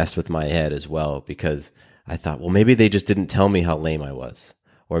messed with my head as well, because I thought, well, maybe they just didn't tell me how lame I was.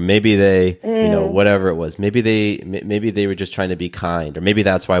 Or maybe they, whatever it was, maybe they were just trying to be kind, or maybe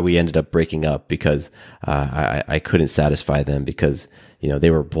that's why we ended up breaking up, because I couldn't satisfy them, because they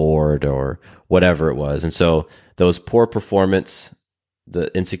were bored or whatever it was. And so those poor performance,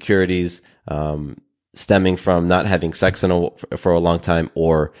 the insecurities, stemming from not having sex for a long time,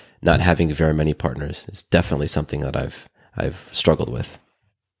 or not having very many partners, is definitely something that I've struggled with.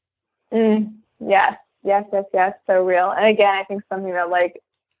 Yes, so real. And again, I think something that, like,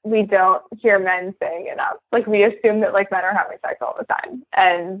 we don't hear men saying enough. Like, we assume that, like, men are having sex all the time,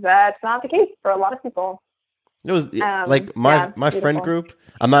 and that's not the case for a lot of people. It was like my friend group.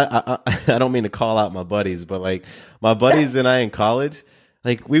 I don't mean to call out my buddies, but, like, my buddies and I in college,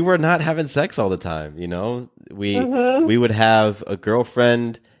 like, we were not having sex all the time. We would have a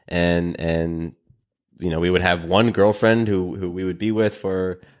girlfriend, and we would have one girlfriend who we would be with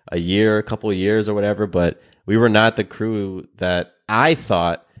for a couple of years or whatever. But we were not the crew that I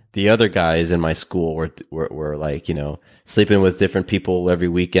thought the other guys in my school were like, sleeping with different people every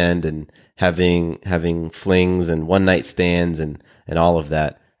weekend and having flings and one night stands and all of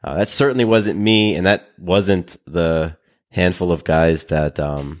that. That certainly wasn't me, and that wasn't the handful of guys that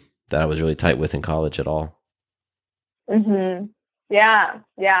that I was really tight with in college at all. Mhm. Yeah.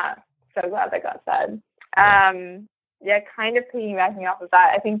 Yeah. So glad that got said. Yeah, kind of piggybacking off of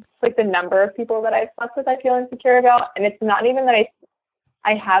that, I think like the number of people that I've slept with, I feel insecure about, and it's not even that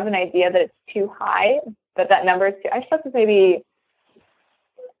I have an idea that it's too high, but that number is too. I slept with maybe,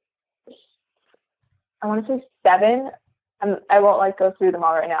 I want to say 7. I won't like go through them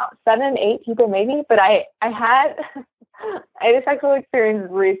all right now. 7, 8 people maybe, but I had I had a sexual experience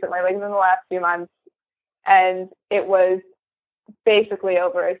recently, like within the last few months, and it was basically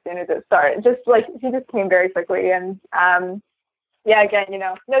over as soon as it started. Just like she just came very quickly, and yeah, again, you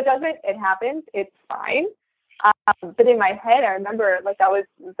know, no judgment. It happens. It's fine. But in my head, I remember like that was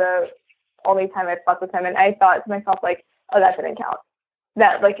the only time I slept with him, and I thought to myself like, oh, that didn't count.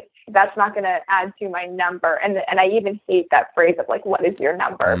 That like that's not going to add to my number, and I even hate that phrase of like, what is your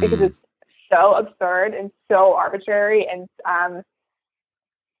number? Because it's so absurd and so arbitrary, and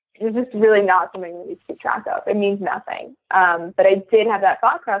it's just really not something that you keep track of. It means nothing. But I did have that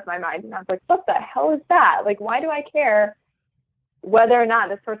thought cross my mind, and I was like, what the hell is that? Like, why do I care whether or not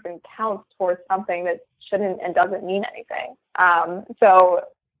this person counts towards something that shouldn't and doesn't mean anything? So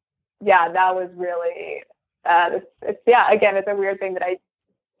yeah, that was really, again, it's a weird thing that I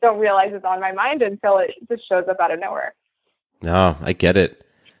don't realize is on my mind until it just shows up out of nowhere. No, I get it.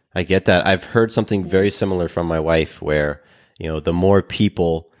 I get that. I've heard something very similar from my wife where, you know, the more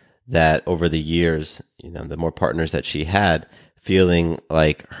people that over the years, you know, the more partners that she had, feeling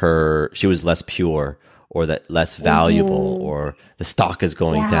like she was less pure or that less valuable or the stock is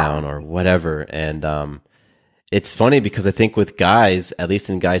going down or whatever. And it's funny because I think with guys, at least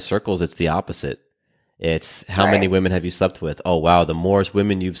in guy circles, it's the opposite. It's how many women have you slept with? Oh, wow. The more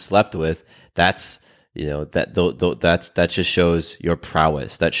women you've slept with, that's, you know, that just shows your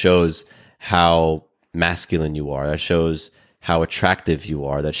prowess. That shows how masculine you are. That shows how attractive you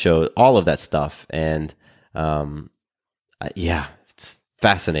are. That shows all of that stuff. And, yeah, it's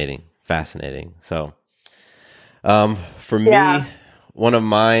fascinating. So, for me, one of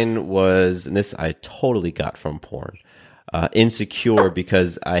mine was, and this I totally got from porn, insecure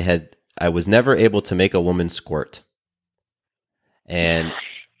because I was never able to make a woman squirt. And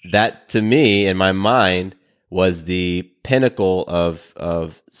that to me, in my mind, was the pinnacle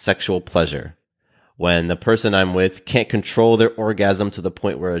of sexual pleasure. When the person I'm with can't control their orgasm to the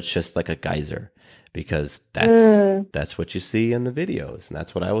point where it's just like a geyser. Because that's what you see in the videos, and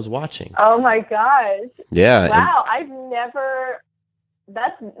that's what I was watching. Oh my gosh. Yeah. Wow, I've never...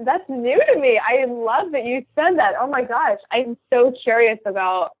 That's new to me. I love that you said that. Oh my gosh. I'm so curious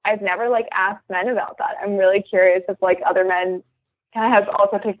about, I've never like asked men about that. I'm really curious if like other men kind of have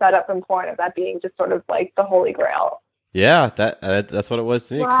also picked that up from porn, of that being just sort of like the holy grail. Yeah, that's what it was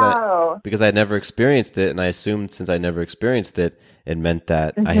to me. Wow. Because I had never experienced it, and I assumed since I never experienced it, it meant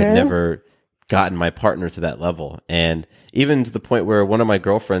that I had never gotten my partner to that level. And even to the point where one of my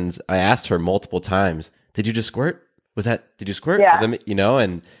girlfriends, I asked her multiple times, did you just squirt? Did you squirt? Yeah. You know,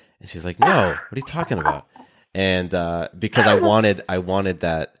 and she's like, no, what are you talking about? And because I wanted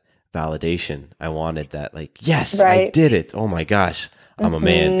that validation. I wanted that, like, yes, I did it. Oh my gosh, I'm a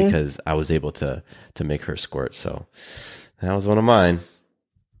man because I was able to make her squirt. So that was one of mine.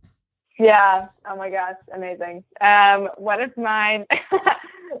 Yeah. Oh my gosh. Amazing. One of mine,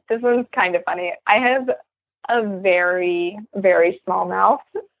 this one's kind of funny. I have a very, very small mouth.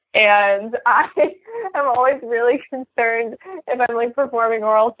 And I am always really concerned if I'm like performing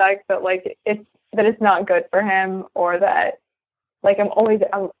oral sex that like it's not good for him, or that like I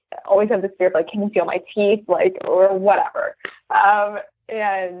always have this fear of like, can he feel my teeth, like, or whatever.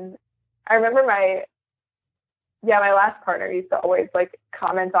 And I remember my last partner used to always like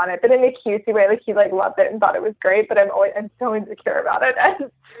comment on it, but in a cutesy way, like he like loved it and thought it was great, but I'm so insecure about it. And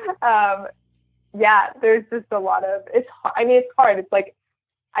yeah, there's just a lot of, it's hard. It's like,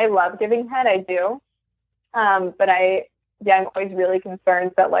 I love giving head, I do. But I'm always really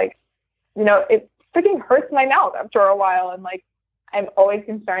concerned that like, you know, it freaking hurts my mouth after a while. And like, I'm always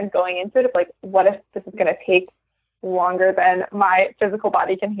concerned going into it of like, what if this is going to take longer than my physical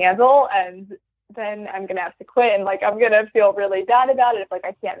body can handle? And then I'm going to have to quit, and like, I'm going to feel really bad about it if like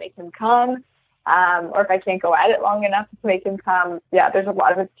I can't make him come, or if I can't go at it long enough to make him come. Yeah, there's a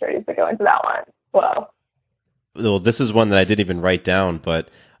lot of insecurities that go into that one. Whoa. Well, this is one that I didn't even write down, but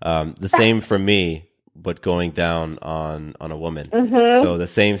the same for me, but going down on a woman. So the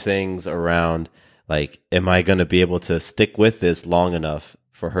same things around, like, am I going to be able to stick with this long enough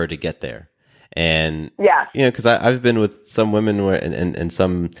for her to get there? And, you know, because I've been with some women where, in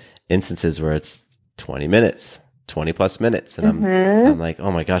some instances where it's 20 minutes, 20 plus minutes. And I'm like,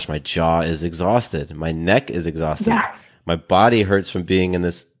 oh my gosh, my jaw is exhausted. My neck is exhausted. My body hurts from being in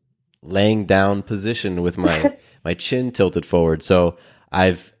this laying down position with my my chin tilted forward. So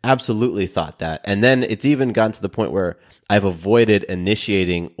I've absolutely thought that. And then it's even gotten to the point where I've avoided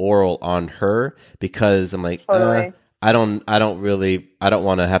initiating oral on her because I'm like, Totally. I don't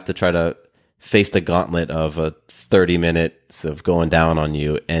want to have to try to face the gauntlet of a 30 minutes of going down on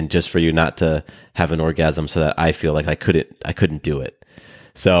you and just for you not to have an orgasm so that I feel like I couldn't do it.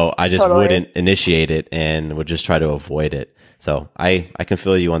 So I just Totally. wouldn't initiate it and would just try to avoid it. So I can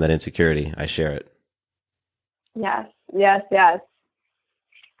feel you on that insecurity. I share it. Yes.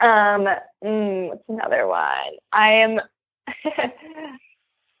 What's another one? I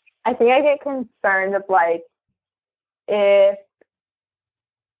think I get concerned of like if,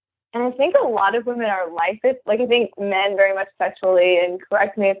 and I think a lot of women are like this. Like I think men very much sexually, and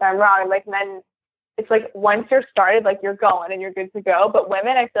correct me if I'm wrong, like men, it's like once you're started, like you're going and you're good to go. But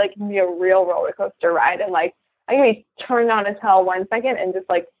women, I feel like can be a real roller coaster ride, and like I can be turned on as hell 1 second and just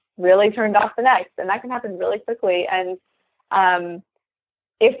like really turned off the next, and that can happen really quickly. And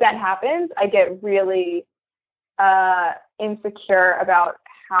if that happens, I get really insecure about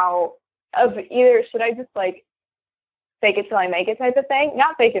either should I just like fake it till I make it type of thing,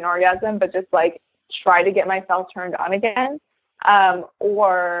 not fake an orgasm, but just like try to get myself turned on again,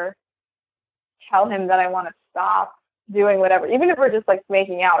 or tell him that I want to stop doing whatever, even if we're just like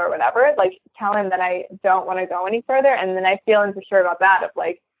making out or whatever, like tell him that I don't want to go any further. And then I feel insecure about that of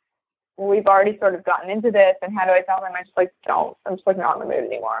like, we've already sort of gotten into this, and how do I tell him I just like don't, I'm just like not in the mood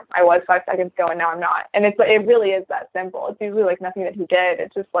anymore. I was 5 seconds ago and now I'm not. And it really is that simple. It's usually like nothing that he did.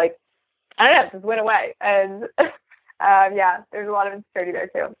 It's just like, I don't know, it just went away. And yeah, there's a lot of insecurity there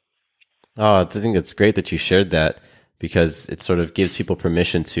too. Oh, I think it's great that you shared that because it sort of gives people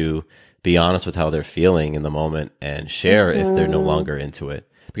permission to be honest with how they're feeling in the moment and share if they're no longer into it.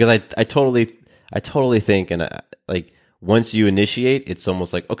 Because I totally think, and like once you initiate, it's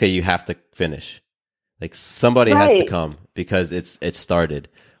almost like, okay, you have to finish. Like somebody has to come because it's started.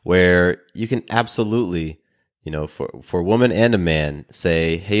 Where you can absolutely, you know, for a woman and a man,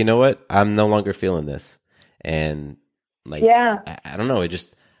 say, hey, you know what? I'm no longer feeling this. And like, I don't know.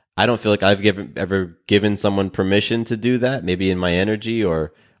 I don't feel like I've ever given someone permission to do that. Maybe in my energy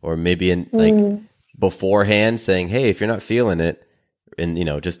or maybe in like beforehand saying, hey, if you're not feeling it, and you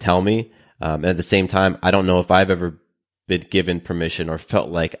know, just tell me. At the same time, I don't know if I've ever been given permission or felt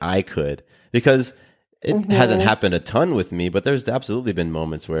like I could, because it hasn't happened a ton with me, but there's absolutely been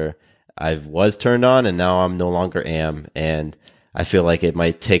moments where I was turned on and now I'm no longer am. And I feel like it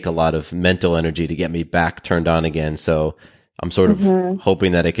might take a lot of mental energy to get me back turned on again. So I'm sort of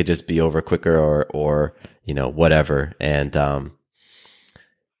hoping that it could just be over quicker or you know, whatever. And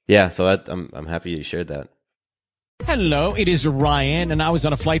yeah, so I'm happy you shared that. Hello, it is Ryan, and I was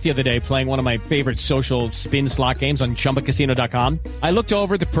on a flight the other day playing one of my favorite social spin slot games on ChumbaCasino.com. I looked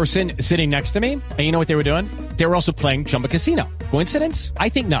over at the person sitting next to me, and you know what they were doing? They were also playing Chumba Casino. Coincidence? I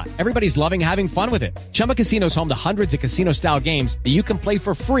think not. Everybody's loving having fun with it. Chumba Casino is home to hundreds of casino-style games that you can play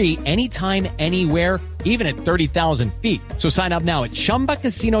for free anytime, anywhere, even at 30,000 feet. So sign up now at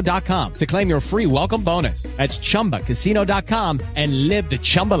ChumbaCasino.com to claim your free welcome bonus. That's ChumbaCasino.com and live the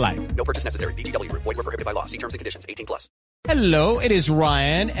Chumba life. No purchase necessary. VGW Group. Void where prohibited by law. See terms and conditions. 18+. Hello, it is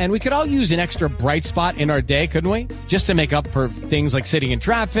Ryan, and we could all use an extra bright spot in our day, couldn't we? Just to make up for things like sitting in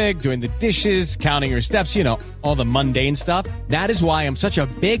traffic, doing the dishes, counting your steps, you know, all the mundane stuff. That is why I'm such a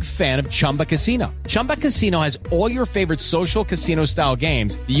big fan of Chumba Casino. Chumba Casino has all your favorite social casino-style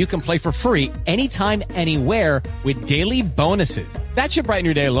games that you can play for free anytime, anywhere with daily bonuses. That should brighten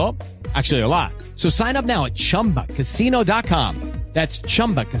your day a little. Actually, a lot. So sign up now at ChumbaCasino.com. That's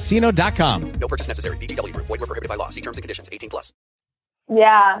ChumbaCasino.com. No purchase necessary. VGW Group. Void where prohibited by law. See terms and conditions. 18+.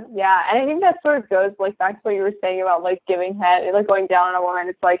 Yeah. And I think that sort of goes like back to what you were saying about like giving head, like going down on a woman.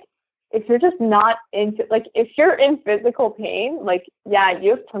 It's like, if you're just not into, like, if you're in physical pain, like, yeah, you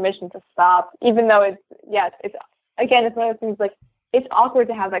have permission to stop, even though it's again, it's one of those things, like, it's awkward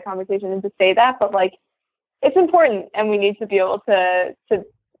to have that conversation and to say that, but like, it's important, and we need to be able to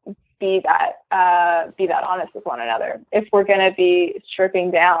be that honest with one another if we're going to be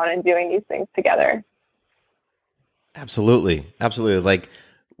stripping down and doing these things together. Absolutely. Like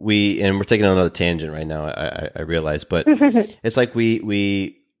we're taking on another tangent right now. I realize, but it's like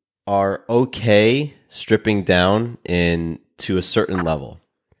we are okay stripping down to a certain level,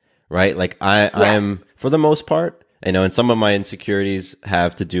 right? Like I am, for the most part, I know, and some of my insecurities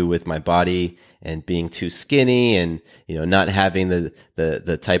have to do with my body and being too skinny and, you know, not having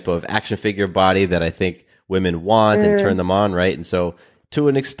the type of action figure body that I think women want and turn them on, right? And so to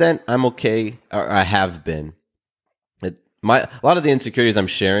an extent, I'm okay, or I have been. A lot of the insecurities I'm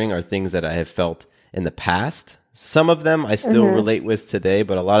sharing are things that I have felt in the past Some of them I still relate with today,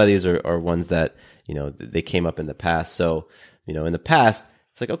 but a lot of these are ones that, they came up in the past. So, in the past,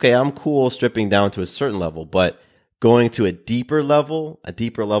 it's like, okay, I'm cool stripping down to a certain level, but going to a deeper level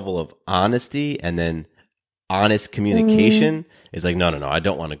of honesty and then honest communication is like, no, I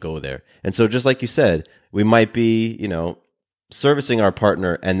don't want to go there. And so just like you said, we might be, servicing our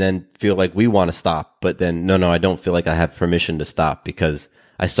partner and then feel like we want to stop, but then no, I don't feel like I have permission to stop because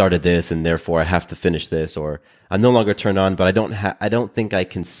I started this and therefore I have to finish this, or I'm no longer turned on, but I don't think I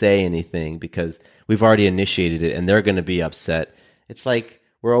can say anything because we've already initiated it and they're going to be upset. It's like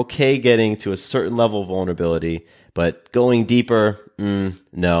we're okay getting to a certain level of vulnerability, but going deeper,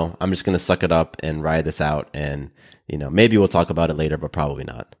 no, I'm just going to suck it up and ride this out. And, maybe we'll talk about it later, but probably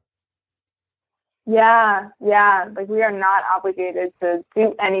not. Yeah. Like we are not obligated to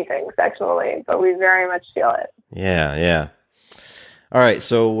do anything sexually, but we very much feel it. Yeah. All right.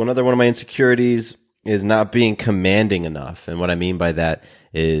 So another one of my insecurities is not being commanding enough. And what I mean by that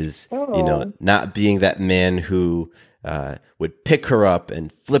is, not being that man who would pick her up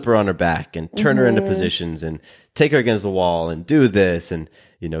and flip her on her back and turn her into positions and take her against the wall and do this. And,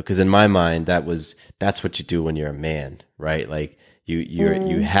 because in my mind, that's what you do when you're a man, right? Like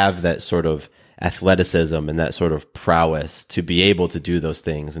you have that sort of athleticism and that sort of prowess to be able to do those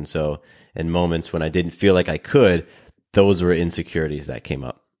things. And so in moments when I didn't feel like I could, those were insecurities that came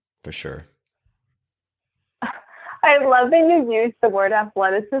up for sure. I love that you use the word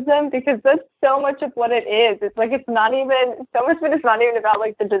athleticism because that's so much of what it is. It's like, it's not even, so much of it is not even about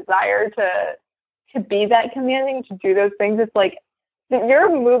like the desire to be that commanding, to do those things. It's like,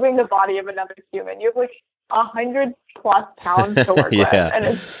 you're moving the body of another human. You have like 100+ pounds to work with. And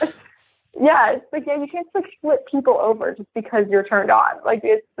it's like, you can't like flip people over just because you're turned on. Like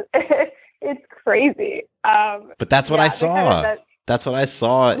it's crazy. But that's what I saw. That's what I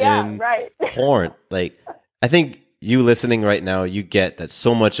saw in porn. Like, I think you listening right now, you get that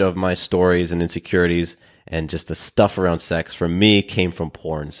so much of my stories and insecurities and just the stuff around sex for me came from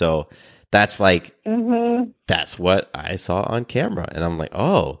porn. So that's like, that's what I saw on camera. And I'm like,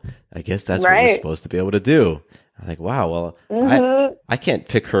 oh, I guess that's what we're supposed to be able to do. I'm like, wow, well, I can't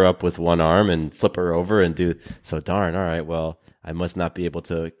pick her up with one arm and flip her over and do so. Darn. All right. Well, I must not be able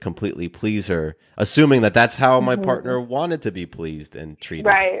to completely please her, assuming that that's how my partner wanted to be pleased and treated.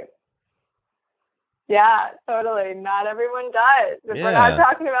 Right. Yeah, totally. Not everyone does. If we're not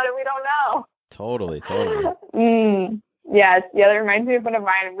talking about it, we don't know. Totally. Yes. Yeah, that reminds me of one of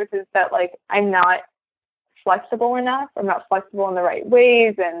mine, which is that like I'm not flexible enough. I'm not flexible in the right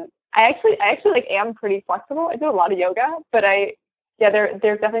ways, and I actually like am pretty flexible. I do a lot of yoga, but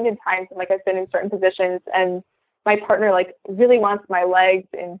there's definitely been times when like I've been in certain positions and my partner like really wants my legs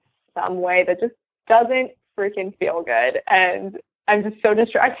in some way that just doesn't freaking feel good, and I'm just so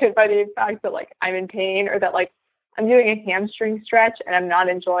distracted by the fact that like I'm in pain or that like I'm doing a hamstring stretch and I'm not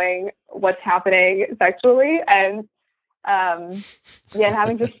enjoying what's happening sexually. And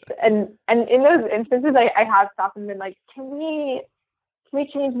having just and in those instances I have stopped and been like, can we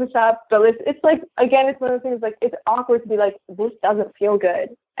change this up? But it's like, again, it's one of those things like it's awkward to be like, this doesn't feel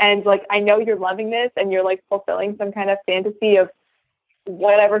good. And like, I know you're loving this and you're like fulfilling some kind of fantasy of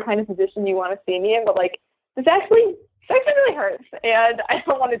whatever kind of position you want to see me in, but like this actually really hurts and I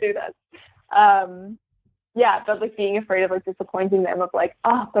don't want to do this. But like being afraid of like disappointing them of like,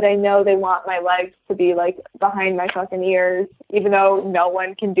 but I know they want my legs to be like behind my fucking ears, even though no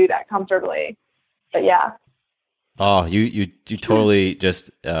one can do that comfortably. But yeah. Oh, you totally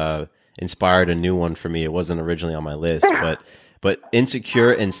just inspired a new one for me. It wasn't originally on my list, but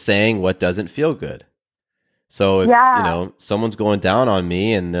insecure in saying what doesn't feel good. So if someone's going down on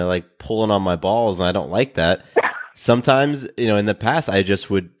me and they're like pulling on my balls and I don't like that, sometimes, in the past I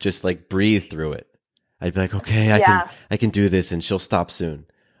would just like breathe through it. I'd be like, okay, I can do this and she'll stop soon.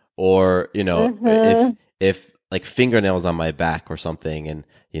 Or, if like fingernails on my back or something and,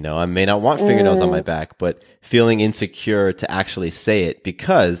 I may not want fingernails on my back, but feeling insecure to actually say it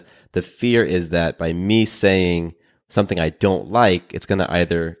because the fear is that by me saying something I don't like, it's going to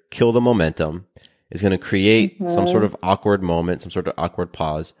either kill the momentum, it's going to create some sort of awkward moment, some sort of awkward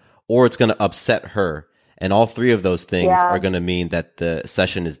pause, or it's going to upset her. And all three of those things are going to mean that the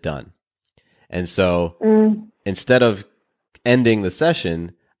session is done. And so instead of ending the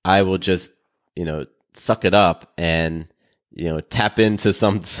session, I will just, suck it up and, tap into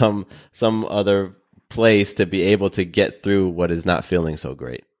some other place to be able to get through what is not feeling so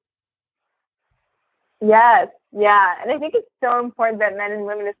great. Yes. Yeah. And I think it's so important that men and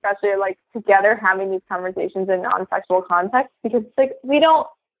women especially are like together having these conversations in non-sexual context, because it's like we don't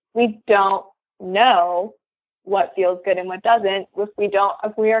know what feels good and what doesn't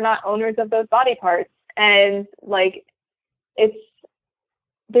if we are not owners of those body parts. And like,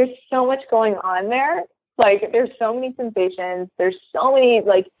 there's so much going on there. Like, there's so many sensations. There's so many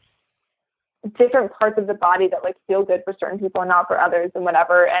like different parts of the body that like feel good for certain people and not for others and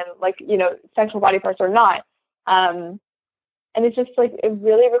whatever. And like, you know, sexual body parts or not. And it's just like, it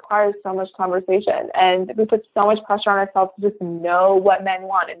really requires so much conversation, and we put so much pressure on ourselves to just know what men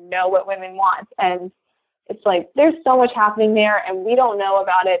want and know what women want. And it's like, there's so much happening there, and we don't know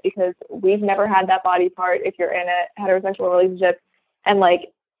about it because we've never had that body part if you're in a heterosexual relationship. And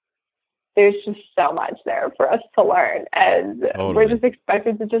like, there's just so much there for us to learn, and Totally. we're just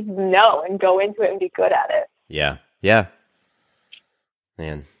expected to just know and go into it and be good at it. Yeah. Yeah.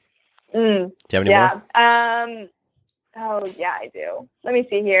 Man. Do you have any more? Oh yeah, I do. Let me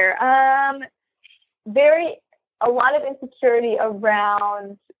see here. A lot of insecurity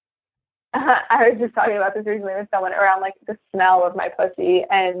around, I was just talking about this recently with someone, around like the smell of my pussy.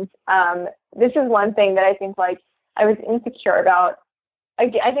 And this is one thing that I think like I was insecure about. I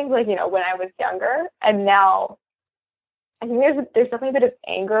think like, you know, when I was younger, and now I think there's definitely a bit of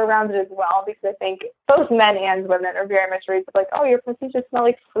anger around it as well, because I think both men and women are very much raised with like, oh, your pussy just smell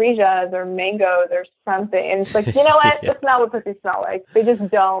like freesias or mangoes or something. And it's like, you know what? Yeah. That's not what pussies smell like. They just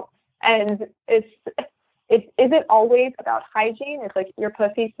don't. And it isn't always about hygiene. It's like, your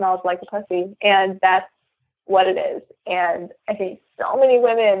pussy smells like a pussy, and that's what it is. And I think so many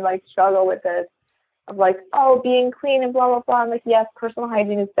women like struggle with this of like, oh, being clean and blah, blah, blah. I'm like, yes, personal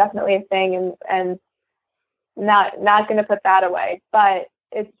hygiene is definitely a thing, and not going to put that away, but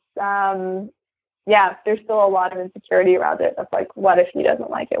it's there's still a lot of insecurity around it of like, what if he doesn't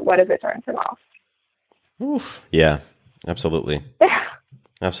like it? What if it turns him off? Oof. Yeah, absolutely.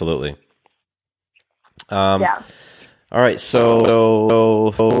 Absolutely. Yeah. All right,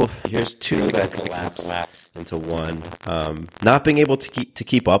 so here's two that collapse into one. Not being able to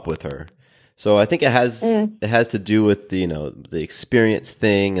keep up with her. So I think it has to do with the experience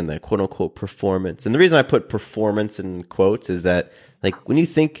thing and the quote unquote performance. And the reason I put performance in quotes is that, like, when you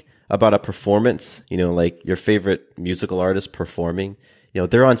think about a performance, you know, like your favorite musical artist performing, you know,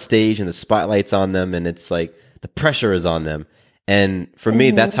 they're on stage and the spotlight's on them, and it's like the pressure is on them. And for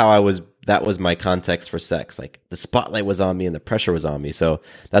me, that was my context for sex. Like, the spotlight was on me and the pressure was on me. So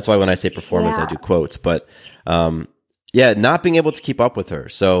that's why when I say performance, I do quotes. But yeah, not being able to keep up with her.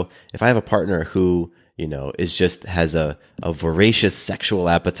 So if I have a partner who, you know, has a voracious sexual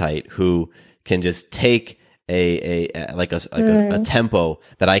appetite, who can just take a tempo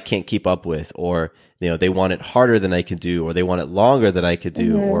that I can't keep up with, or, you know, they want it harder than I can do, or they want it longer than I could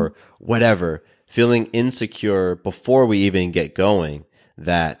do, or whatever, feeling insecure before we even get going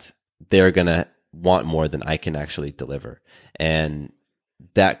that they're going to want more than I can actually deliver. And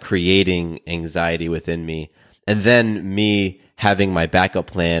that creating anxiety within me. And then me having my backup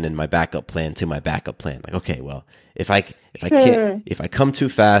plan and my backup plan to my backup plan. Like, okay, well, if I come too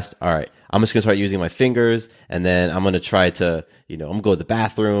fast, all right, I'm just gonna start using my fingers, and then I'm gonna try to, you know, I'm gonna go to the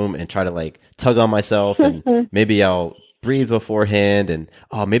bathroom and try to like tug on myself, and maybe I'll breathe beforehand, and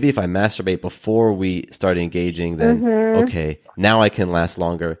maybe if I masturbate before we start engaging, then okay, now I can last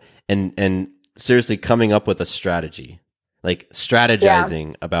longer. And seriously, coming up with a strategy. Like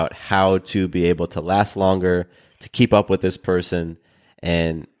strategizing about how to be able to last longer, to keep up with this person.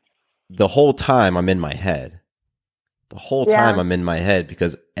 And the whole time I'm in my head. I'm in my head,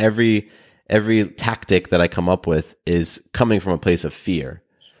 because every tactic that I come up with is coming from a place of fear,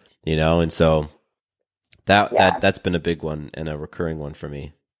 you know? And so that's been a big one and a recurring one for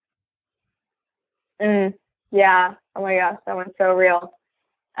me. Yeah. Oh my gosh, that one's so real.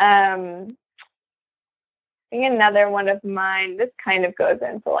 I think another one of mine, this kind of goes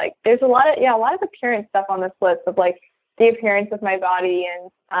into like, there's a lot of appearance stuff on this list of like the appearance of my body,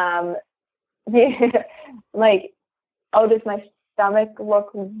 and like, oh, does my stomach look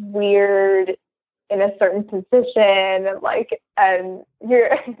weird in a certain position? And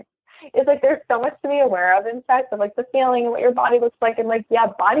it's like, there's so much to be aware of in sex, of like the feeling and what your body looks like. And like, yeah,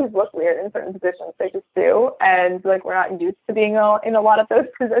 bodies look weird in certain positions. They just do. And like, we're not used to being in a lot of those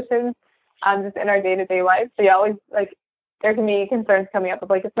positions. Just in our day-to-day life. So you always, like, there can be concerns coming up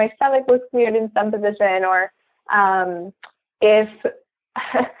of like, if my stomach looks weird in some position, or if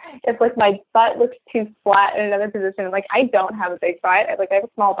like my butt looks too flat in another position. Like, I don't have a big butt. I have a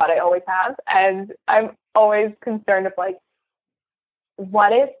small butt. I always have. And I'm always concerned of like,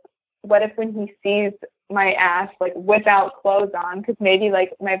 what if when he sees my ass, like, without clothes on, because maybe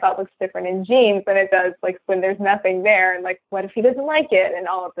like my butt looks different in jeans than it does like when there's nothing there. And like, what if he doesn't like it, and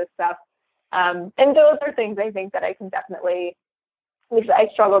all of this stuff. And those are things I think that I can definitely, because I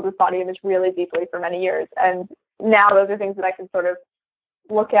struggled with body image really deeply for many years. And now those are things that I can sort of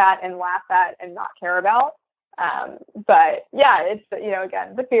look at and laugh at and not care about. But yeah, it's,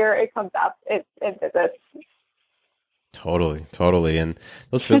 again, the fear, it comes up, it visits. Totally. And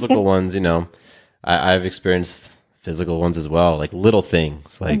those physical ones, I've experienced physical ones as well, like little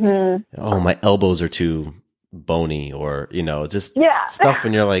things like, oh, my elbows are too bony, or, just stuff.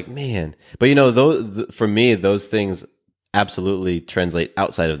 And you're like, man, but for me, those things absolutely translate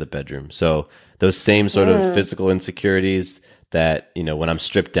outside of the bedroom. So those same sort of physical insecurities that, when I'm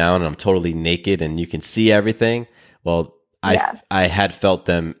stripped down and I'm totally naked and you can see everything, well, I had felt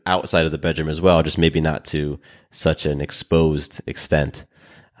them outside of the bedroom as well, just maybe not to such an exposed extent.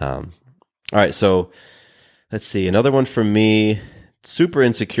 All right, so let's see. Another one for me, super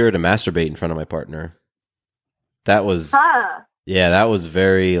insecure to masturbate in front of my partner. That was, that was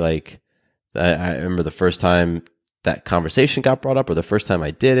very I remember the first time that conversation got brought up, or the first time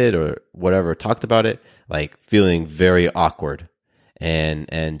I did it, or whatever, talked about it, feeling very awkward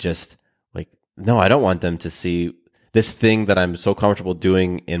and just no, I don't want them to see this thing that I'm so comfortable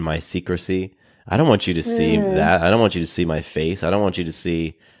doing in my secrecy. I don't want you to see that. I don't want you to see my face. I don't want you to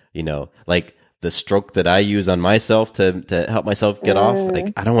see, the stroke that I use on myself to help myself get off.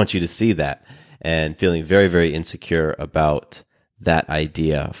 I don't want you to see that. And feeling very, very insecure about that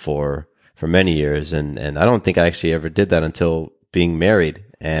idea for many years. And I don't think I actually ever did that until being married.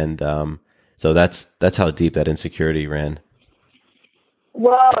 And so that's how deep that insecurity ran.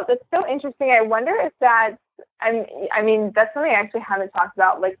 Well, that's so interesting. I wonder if that's, I mean, that's something I actually haven't talked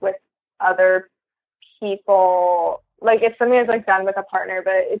about, with other people. It's something I've done with a partner,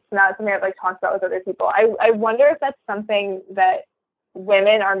 but it's not something I've talked about with other people. I wonder if that's something that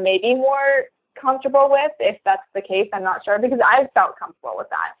women are maybe more comfortable with. If that's the case, I'm not sure, because I've felt comfortable with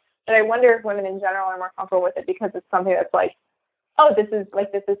that. But I wonder if women in general are more comfortable with it because it's something that's oh, this is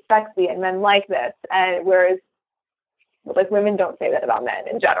sexy and men like this, and whereas women don't say that about men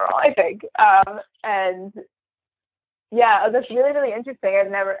in general, I think. And yeah, that's really, really interesting.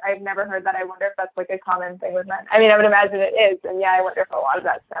 I've never heard that. I wonder if that's a common thing with men. I mean, I would imagine it is. And yeah, I wonder if a lot of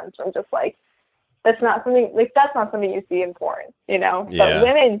that stems from just that's not something you see in porn, but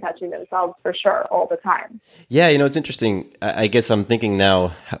women touching themselves for sure all the time. Yeah. It's interesting. I guess I'm thinking now,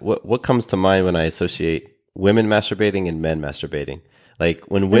 what comes to mind when I associate women masturbating and men masturbating?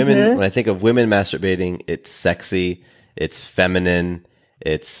 When I think of women masturbating, it's sexy, it's feminine,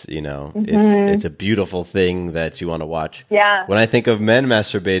 it's, it's a beautiful thing that you want to watch. Yeah. When I think of men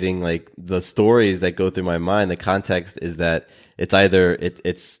masturbating, the stories that go through my mind, the context is that it's either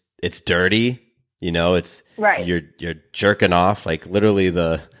it's dirty, it's right. You're jerking off, literally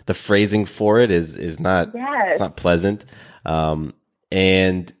the phrasing for it is not, it's not pleasant.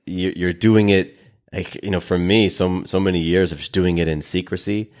 And you're doing it, for me, so many years of just doing it in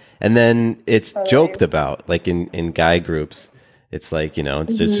secrecy. And then it's joked about, in guy groups. It's it's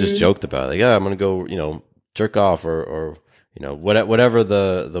just joked about, oh, I'm going to go, jerk off or whatever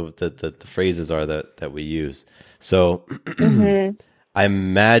the phrases are that we use. So I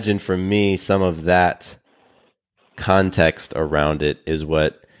imagine for me, some of that context around it is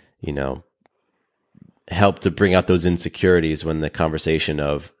what, helped to bring out those insecurities when the conversation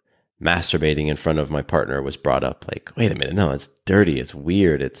of masturbating in front of my partner was brought up. Wait a minute, no, it's dirty, it's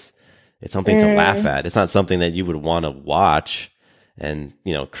weird, it's something to laugh at. It's not something that you would want to watch, and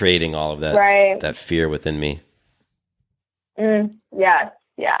creating all of that that fear within me. Yes,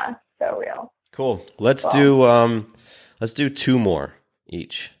 yeah, so real. Cool. Let's do two more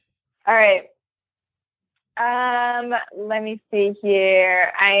each. All right. Let me see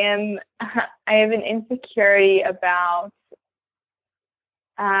here. I have an insecurity about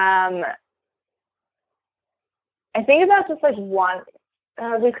I think about just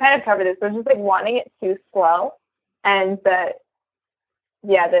we've kind of covered this, but just wanting it too slow, and that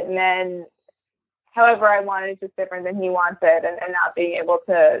men, however I want it, is just different than he wants it, and not being able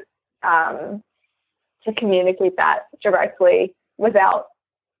to communicate that directly without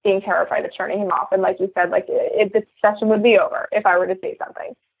being terrified of turning him off. And like you said, the session would be over if I were to say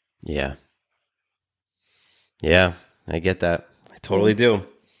something. Yeah. Yeah, I get that. I totally do.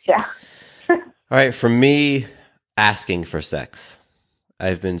 Yeah. All right. For me, asking for sex.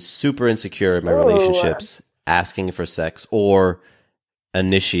 I've been super insecure in my relationships, asking for sex or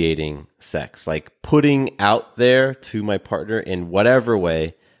initiating sex, putting out there to my partner in whatever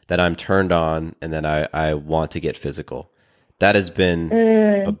way that I'm turned on and that I want to get physical. That has been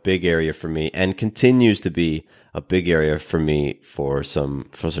a big area for me, and continues to be a big area for me for some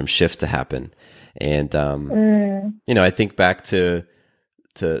shift to happen. And I think back to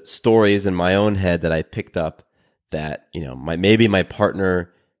stories in my own head that I picked up that maybe my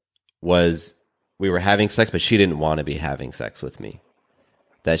partner we were having sex, but she didn't want to be having sex with me.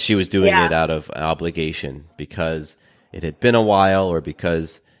 that she was doing it out of obligation because it had been a while, or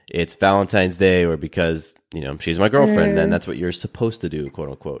because it's Valentine's Day, or because, she's my girlfriend and that's what you're supposed to do, quote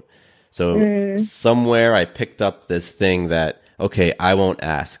unquote. So somewhere I picked up this thing that, okay, I won't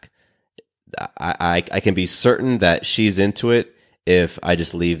ask. I can be certain that she's into it if I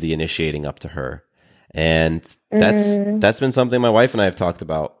just leave the initiating up to her. And that's been something my wife and I have talked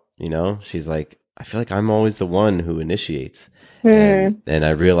about. She's like, I feel like I'm always the one who initiates. And I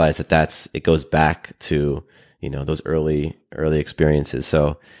realize that it goes back to, those early experiences.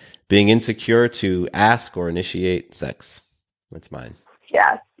 So being insecure to ask or initiate sex, that's mine.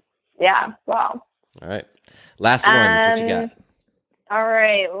 Yes. Yeah. Wow. All right. Last ones. What you got? All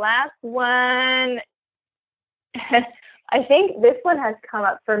right. Last one. I think this one has come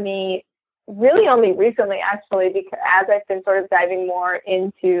up for me really only recently, actually, because as I've been sort of diving more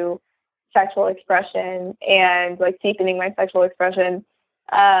into sexual expression and like deepening my sexual expression,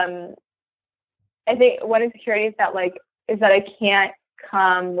 I think one insecurity is that I can't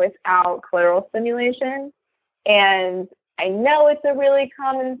come without clitoral stimulation. And I know it's a really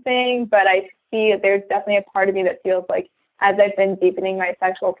common thing, but I see that there's definitely a part of me that feels like as I've been deepening my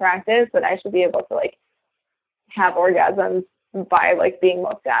sexual practice that I should be able to have orgasms by being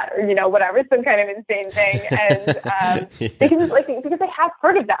looked at, or whatever, some kind of insane thing. And because I have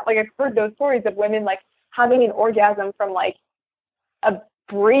heard of that, I've heard those stories of women having an orgasm from a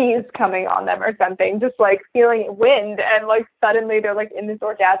breeze coming on them or something, just feeling wind, and suddenly they're in this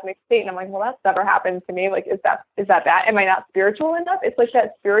orgasmic state, and I'm like, well, that's never happened to me. Is that bad? Am I not spiritual enough? It's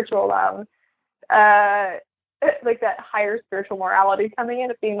that spiritual that higher spiritual morality coming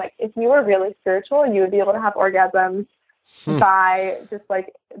in, of being if you were really spiritual, you would be able to have orgasms by just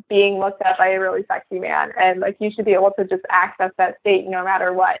being looked at by a really sexy man, and you should be able to just access that state no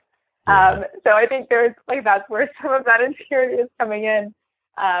matter what. So I think there's that's where some of that insecurity is coming in.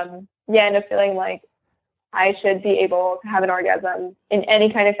 And of feeling I should be able to have an orgasm in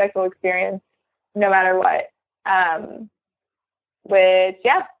any kind of sexual experience no matter what, which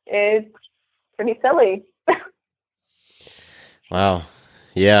is pretty silly. Wow.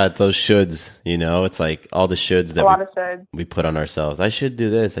 Yeah, those shoulds, it's all the shoulds that we put on ourselves. I should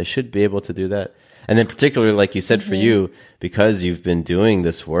do this. I should be able to do that. And then particularly, like you said, for you, because you've been doing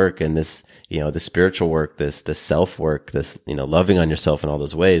this work and this, the spiritual work, this self work, this, loving on yourself in all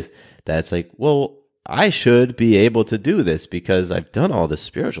those ways, that's well, I should be able to do this because I've done all this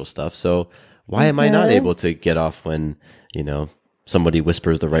spiritual stuff. So why am I not able to get off when, somebody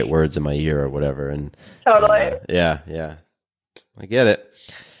whispers the right words in my ear or whatever? And totally. Yeah. I get it.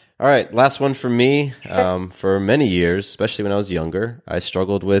 All right, last one for me. For many years, especially when I was younger, I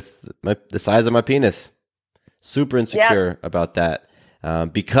struggled with the size of my penis. Super insecure about that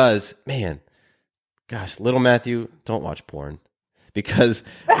because, man, gosh, little Matthew, don't watch porn. Because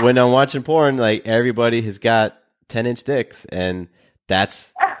when I'm watching porn, everybody has got 10-inch dicks, and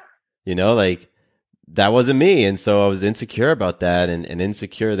that's, that wasn't me. And so I was insecure about that, and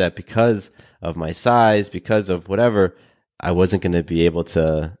insecure that because of my size, because of whatever, I wasn't going to be able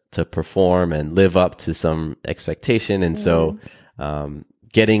to perform and live up to some expectation. And so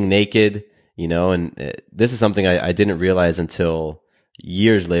getting naked, and this is something I didn't realize until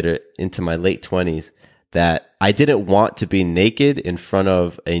years later into my late 20s, that I didn't want to be naked in front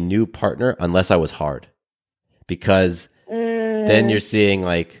of a new partner unless I was hard, because then you're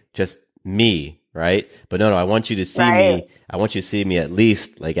seeing just me, right? But no, I want you to see me. I want you to see me at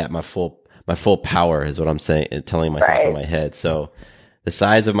least at my full power is what I'm saying and telling myself in my head. So the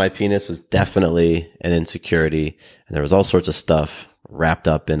size of my penis was definitely an insecurity, and there was all sorts of stuff wrapped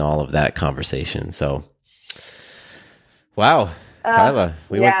up in all of that conversation. So, wow, Kyla,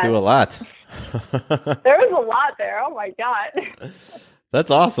 we went through a lot. There was a lot there. Oh my God. That's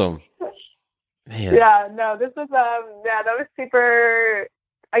awesome. Man. Yeah, no, this was, that was super,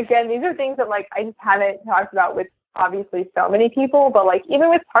 again, these are things that I just haven't talked about with obviously so many people, but even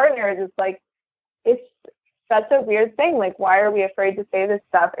with partners, it's it's such a weird thing. Why are we afraid to say this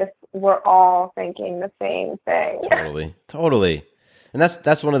stuff if we're all thinking the same thing? Totally. And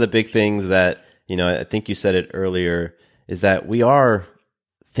that's one of the big things that, I think you said it earlier, is that we are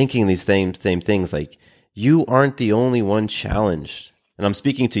thinking these same things. You aren't the only one challenged. And I'm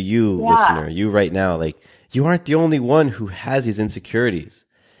speaking to you, listener, you right now, you aren't the only one who has these insecurities.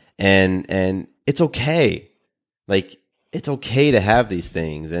 And it's okay. It's okay to have these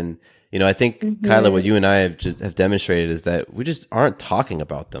things. And, I think, Kyla, what you and I have demonstrated is that we just aren't talking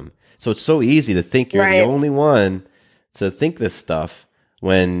about them. So it's so easy to think you're the only one to think this stuff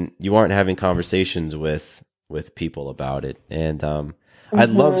when you aren't having conversations with people about it. And I'd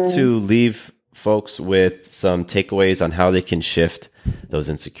love to leave folks with some takeaways on how they can shift those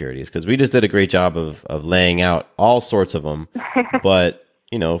insecurities? Because we just did a great job of laying out all sorts of them. But,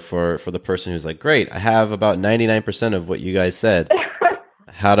 you know, for the person who's like, great, I have about 99% of what you guys said.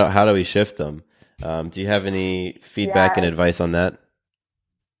 How do we shift them? Do you have any feedback and advice on that?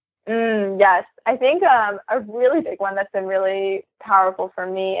 Yes. I think a really big one that's been really powerful for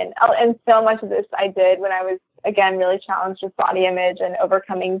me, and so much of this I did when I was, again, really challenged with body image, and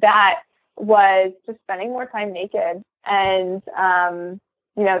overcoming that was just spending more time naked. And,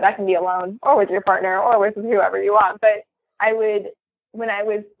 you know, that can be alone or with your partner or with whoever you want. But when I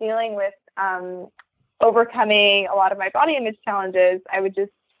was dealing with overcoming a lot of my body image challenges,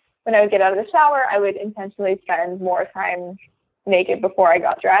 when I would get out of the shower, I would intentionally spend more time naked before I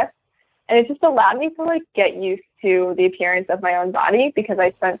got dressed. And it just allowed me to like get used to the appearance of my own body, because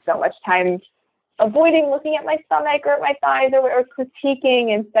I spent so much time avoiding looking at my stomach or at my thighs or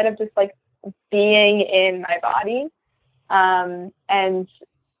critiquing, instead of just like being in my body. And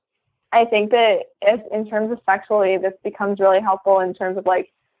I think that in terms of sexually, this becomes really helpful in terms of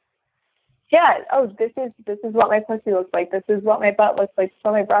like, this is what my pussy looks like. This is what my butt looks like. This is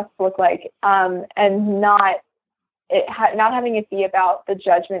what my breasts look like. And not having it be about the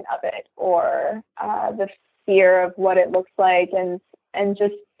judgment of it or the fear of what it looks like, and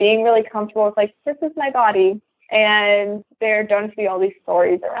just being really comfortable with like, this is my body, and there don't have to be all these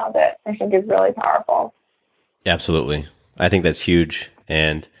stories around it. I think is really powerful. Absolutely. I think that's huge.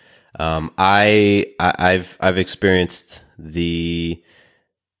 And I've experienced the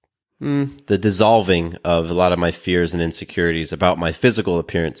dissolving of a lot of my fears and insecurities about my physical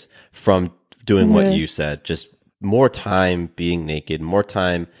appearance from doing what you said. Just more time being naked, more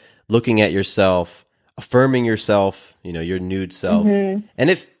time looking at yourself, affirming yourself, you know, your nude self. And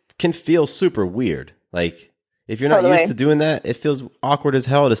it can feel super weird. Like, if you're not used to doing that, it feels awkward as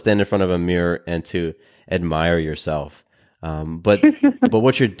hell to stand in front of a mirror and to admire yourself. But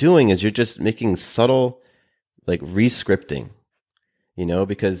what you're doing is you're just making subtle, like, re-scripting, you know,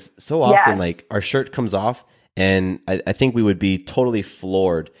 because so often, like, our shirt comes off, and I think we would be totally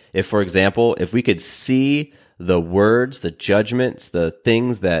floored if, for example, if we could see the words, the judgments, the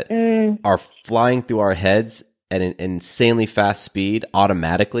things that are flying through our heads at an insanely fast speed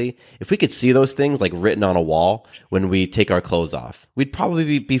automatically. If we could see those things like written on a wall when we take our clothes off, we'd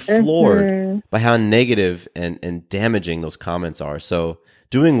probably be floored by how negative and damaging those comments are. So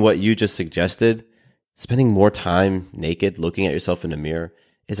doing what you just suggested, spending more time naked, looking at yourself in the mirror,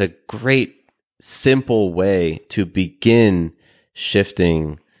 is a great, simple way to begin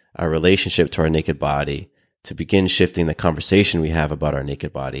shifting our relationship to our naked body, to begin shifting the conversation we have about our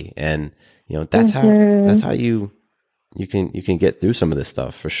naked body. And, you know, that's how you can get through some of this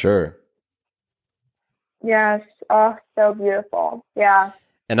stuff, for sure. Yes. Oh, so beautiful. Yeah.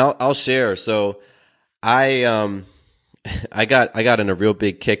 And I'll share. So I got in a real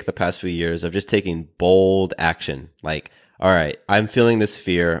big kick the past few years of just taking bold action. Like, all right, I'm feeling this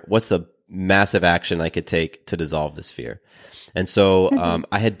fear. What's the massive action I could take to dissolve this fear? And so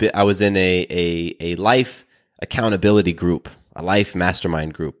I was in a life accountability group, a life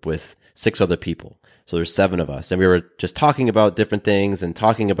mastermind group with 6 other people. So there's 7 of us, and we were just talking about different things and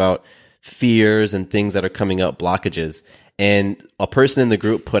talking about fears and things that are coming up, blockages. And a person in the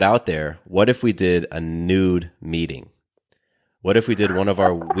group put out there, what if we did a nude meeting? What if we did one of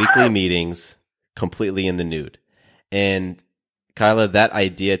our weekly meetings completely in the nude? And Kyla, that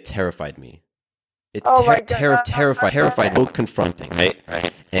idea terrified me. It terrified, so confronting,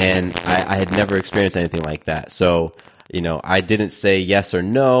 right? And I had never experienced anything like that. So, you know, I didn't say yes or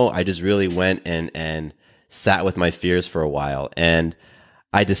no. I just really went and sat with my fears for a while. And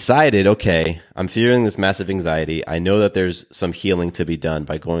I decided, okay, I'm feeling this massive anxiety. I know that there's some healing to be done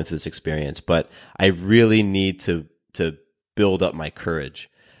by going through this experience, but I really need to build up my courage.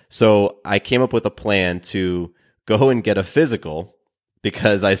 So I came up with a plan to go and get a physical,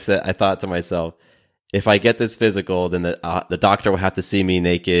 because I thought to myself, if I get this physical, then the doctor will have to see me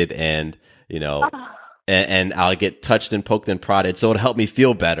naked, and, you know, and I'll get touched and poked and prodded. So it'll help me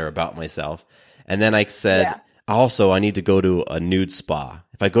feel better about myself. And then I said, also, I need to go to a nude spa.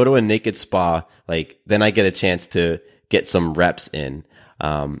 If I go to a naked spa, like, then I get a chance to get some reps in.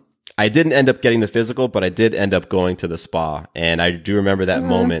 I didn't end up getting the physical, but I did end up going to the spa. And I do remember that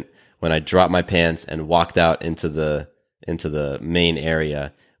moment when I dropped my pants and walked out into the main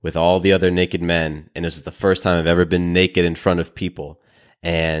area with all the other naked men. And this was the first time I've ever been naked in front of people.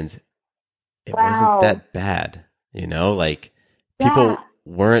 And it wasn't that bad, you know, like, people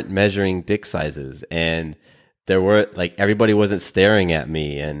weren't measuring dick sizes, and there were, like, everybody wasn't staring at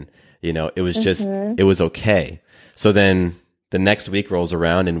me, and, you know, it was just, it was okay. So then the next week rolls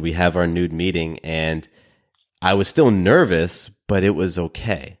around and we have our nude meeting, and I was still nervous, but it was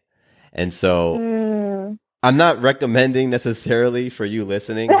okay. And so I'm not recommending necessarily for you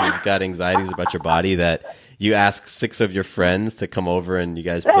listening who's got anxieties about your body that you ask 6 of your friends to come over and you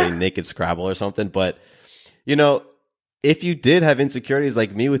guys play naked Scrabble or something. But, you know, if you did have insecurities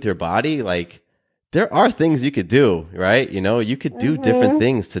like me with your body, like, there are things you could do, right? You know, you could do different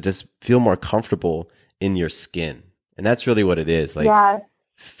things to just feel more comfortable in your skin. And that's really what it is. Like,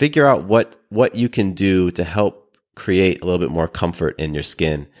 figure out what you can do to help create a little bit more comfort in your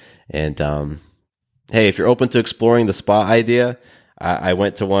skin. And hey, if you're open to exploring the spa idea, I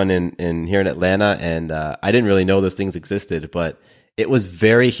went to one in here in Atlanta, and I didn't really know those things existed, but it was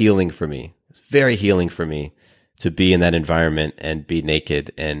very healing for me. It's very healing for me to be in that environment and be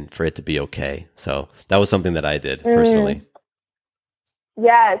naked and for it to be okay. So that was something that I did personally.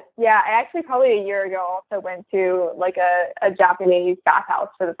 Yes. Yeah. I actually probably a year ago also went to like a Japanese bathhouse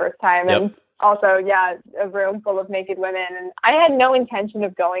for the first time. Yep. And also, a room full of naked women. And I had no intention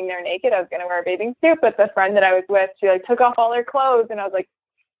of going there naked. I was going to wear a bathing suit, but the friend that I was with, she like took off all her clothes, and I was like,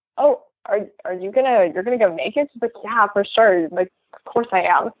 "Oh, are you you're gonna go naked?" She's like, "Yeah, for sure. Like, of course I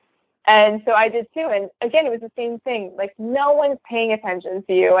am." And so I did too. And again, it was the same thing. Like, no one's paying attention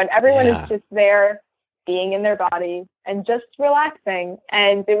to you, and everyone is just there being in their body and just relaxing.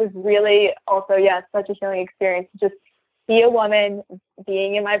 And it was really also, such a healing experience to just be a woman,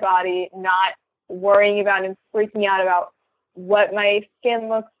 being in my body, not worrying about and freaking out about what my skin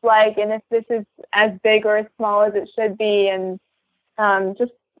looks like and if this is as big or as small as it should be, and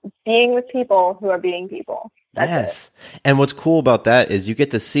just being with people who are being people. That's it. And what's cool about that is you get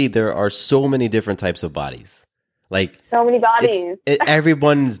to see there are so many different types of bodies. Like, so many bodies.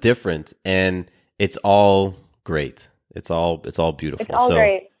 Everyone's different, and it's all great. It's all beautiful. It's all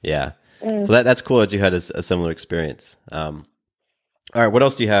great. Yeah. So that's cool that you had a similar experience. All right, what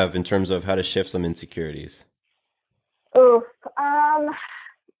else do you have in terms of how to shift some insecurities? I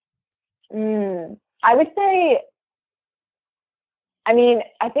would say,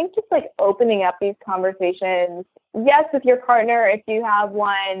 I think just like opening up these conversations, yes, with your partner if you have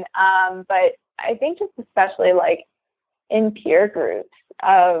one, but I think just especially like in peer groups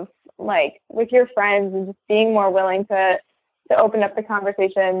of like with your friends, and just being more willing to open up the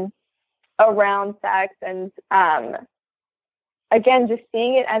conversation around sex, and again, just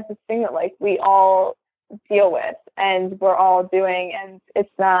seeing it as this thing that like we all deal with and we're all doing, and it's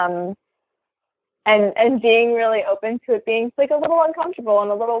and being really open to it being like a little uncomfortable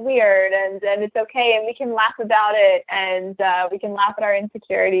and a little weird, and it's okay, and we can laugh about it, and we can laugh at our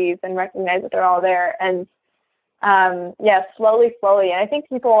insecurities and recognize that they're all there, and slowly. And I think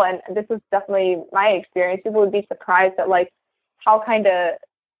people, and this is definitely my experience, people would be surprised at like how kind of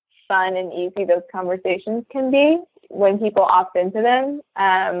fun and easy those conversations can be when people opt into them.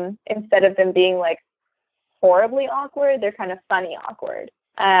 Instead of them being like horribly awkward, they're kind of funny awkward.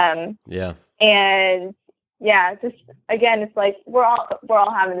 And just again, it's like we're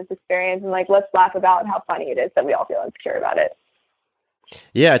all having this experience, and like let's laugh about how funny it is that we all feel insecure about it.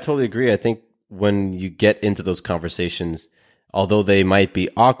 Yeah, I totally agree. I think when you get into those conversations, although they might be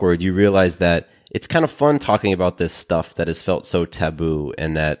awkward, you realize that it's kind of fun talking about this stuff that has felt so taboo,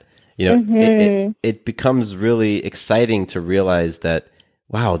 and that, you know, it becomes really exciting to realize that,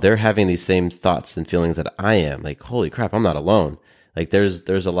 wow, they're having these same thoughts and feelings that I am. Like, holy crap, I'm not alone. Like there's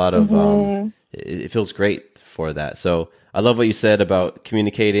a lot of, it feels great for that. So I love what you said about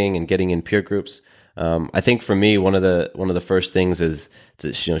communicating and getting in peer groups. I think for me, one of the first things is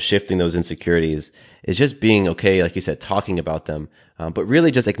to, shifting those insecurities is just being okay, like you said, talking about them, but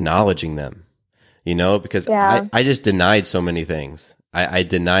really just acknowledging them, because I just denied so many things. I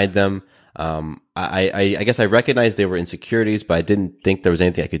denied them. I guess I recognized they were insecurities, but I didn't think there was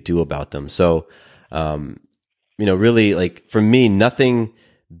anything I could do about them. So, really, like for me, nothing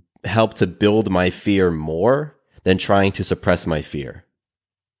helped to build my fear more than trying to suppress my fear.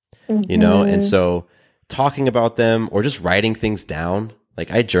 And so talking about them or just writing things down,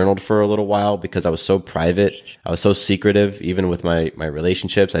 like I journaled for a little while because I was so private. I was so secretive, even with my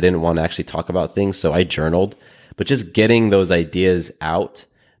relationships. I didn't want to actually talk about things. So I journaled, but just getting those ideas out,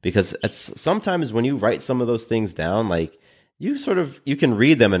 because sometimes when you write some of those things down, like you can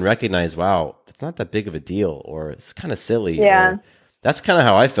read them and recognize, wow, it's not that big of a deal, or it's kind of silly. Yeah. Or, that's kind of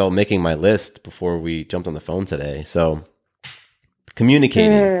how I felt making my list before we jumped on the phone today. So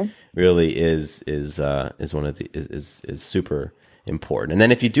communicating really is one of is super important. And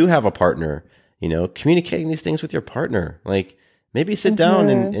then if you do have a partner, communicating these things with your partner, like maybe sit down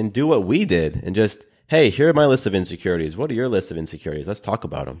and do what we did and just, hey, here are my list of insecurities. What are your list of insecurities? Let's talk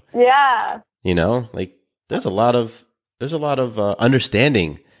about them. Yeah. Like there's a lot of there's a lot of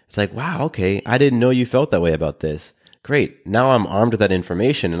understanding. It's like, wow, okay, I didn't know you felt that way about this. Great. Now I'm armed with that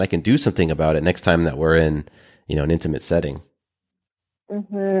information and I can do something about it next time that we're in, an intimate setting.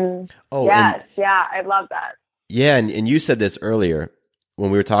 Mm-hmm. Oh, yes. Yeah. I love that. Yeah. And you said this earlier when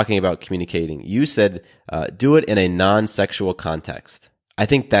we were talking about communicating. You said, do it in a non-sexual context. I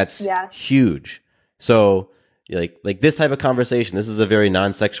think that's huge. So like this type of conversation, this is a very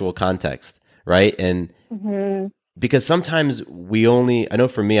non-sexual context, right? And because sometimes I know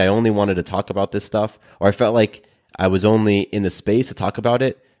for me, I only wanted to talk about this stuff, or I felt like I was only in the space to talk about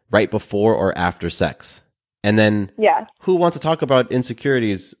it right before or after sex. And then who wants to talk about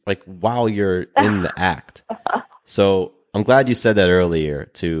insecurities like while you're in the act? So I'm glad you said that earlier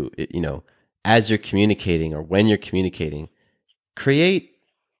to, as you're communicating or when you're communicating, create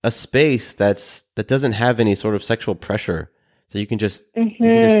a space that doesn't have any sort of sexual pressure. So you can just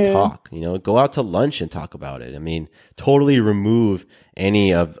talk, go out to lunch and talk about it. I mean, totally remove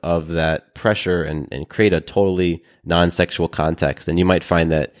any of that pressure and create a totally non-sexual context. And you might find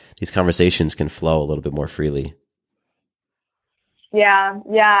that these conversations can flow a little bit more freely. Yeah.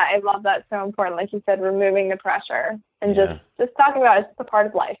 Yeah. I love that. So important. Like you said, removing the pressure and just talking about it. It's just a part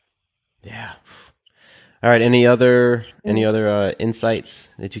of life. Yeah. All right. Any other insights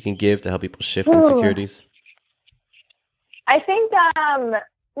that you can give to help people shift insecurities? I think,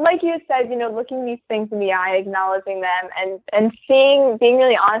 like you said, looking these things in the eye, acknowledging them, and being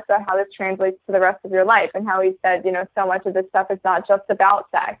really honest about how this translates to the rest of your life, and how he said, so much of this stuff is not just about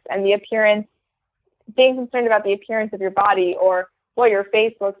sex, and the appearance, being concerned about the appearance of your body or what your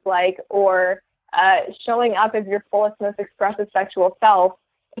face looks like, or showing up as your fullest, most expressive sexual self.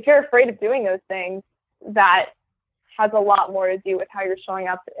 If you're afraid of doing those things, that has a lot more to do with how you're showing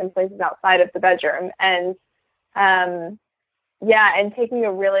up in places outside of the bedroom. And and taking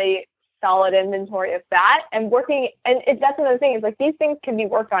a really solid inventory of that and working. And that's another thing is like these things can be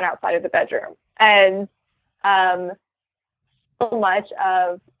worked on outside of the bedroom. And so much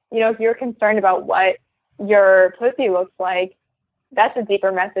of, if you're concerned about what your pussy looks like, that's a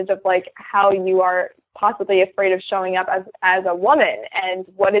deeper message of like how you are possibly afraid of showing up as a woman, and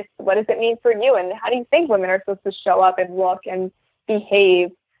what does it mean for you, and how do you think women are supposed to show up and look and behave,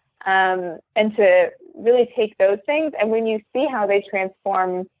 and to really take those things. And when you see how they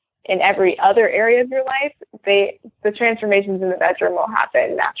transform in every other area of your life, the transformations in the bedroom will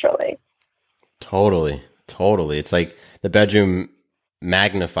happen naturally. Totally. It's like the bedroom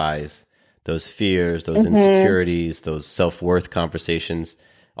magnifies those fears, those insecurities, those self-worth conversations,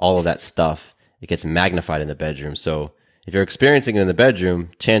 all of that stuff. It gets magnified in the bedroom. So if you're experiencing it in the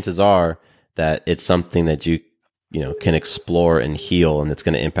bedroom, chances are that it's something that you can explore and heal, and it's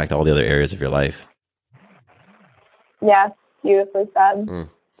going to impact all the other areas of your life. Yes, beautifully said. All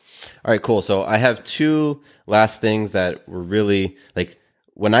right, cool. So I have two last things that were really like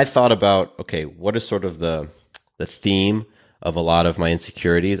when I thought about, okay, what is sort of the theme of a lot of my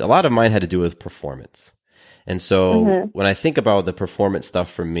insecurities? A lot of mine had to do with performance. And so when I think about the performance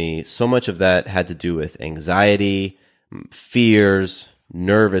stuff for me, so much of that had to do with anxiety, fears,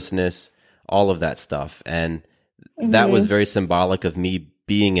 nervousness, all of that stuff. And that was very symbolic of me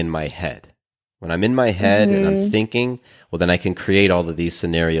being in my head. When I'm in my head and I'm thinking, well, then I can create all of these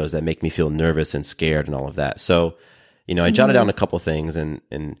scenarios that make me feel nervous and scared and all of that. So, I jotted down a couple things, and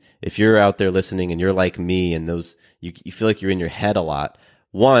if you're out there listening and you're like me and those, you feel like you're in your head a lot.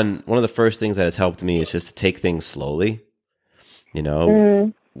 One of the first things that has helped me is just to take things slowly.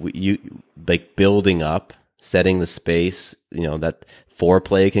 You like building up, setting the space, that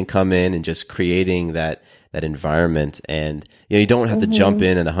foreplay can come in and just creating that environment. And, you don't have to jump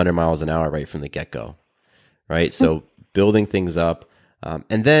in at 100 miles an hour right from the get-go, right? So building things up,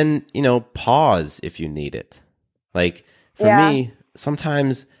 and then, pause if you need it. Like for me,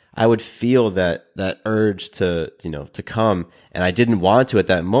 sometimes I would feel that urge to come, and I didn't want to at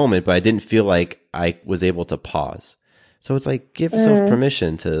that moment, but I didn't feel like I was able to pause. So it's like, give yourself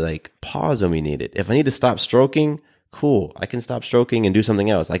permission to like pause when we need it. If I need to stop stroking, cool. I can stop stroking and do something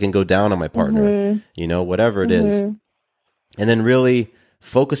else. I can go down on my partner, whatever it is. And then really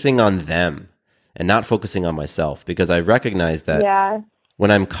focusing on them and not focusing on myself, because I recognize that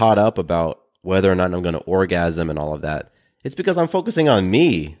when I'm caught up about whether or not I'm going to orgasm and all of that, it's because I'm focusing on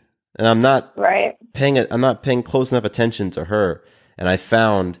me, and I'm not paying close enough attention to her. And I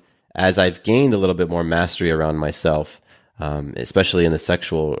found, as I've gained a little bit more mastery around myself, especially in the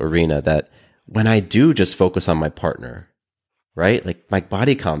sexual arena, that when I do just focus on my partner, right? Like my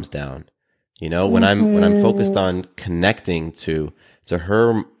body calms down. When I'm focused on connecting to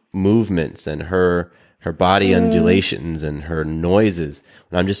her movements and her body undulations and her noises,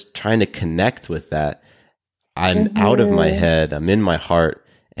 when I'm just trying to connect with that, I'm out of my head. I'm in my heart,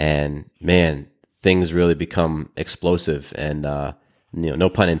 and man, things really become explosive. And no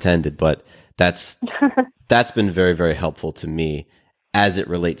pun intended, but that's been very, very helpful to me as it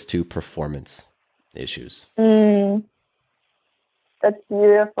relates to performance issues. That's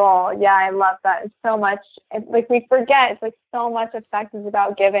beautiful. Yeah, I love that. It's so much, like we forget, it's like so much of sex is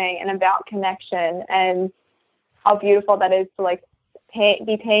about giving and about connection, and how beautiful that is to like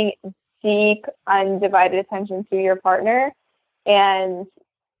be paying deep, undivided attention to your partner, and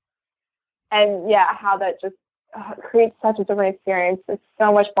yeah, how that just creates such a different experience. It's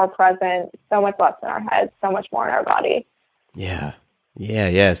so much more present, so much less in our heads, so much more in our body. Yeah.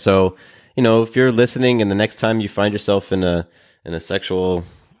 So, if you're listening and the next time you find yourself in a sexual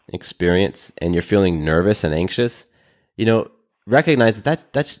experience and you're feeling nervous and anxious, recognize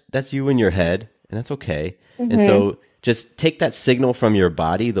that's you in your head, and that's okay. And so just take that signal from your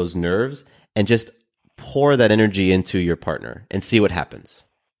body, those nerves, and just pour that energy into your partner and see what happens.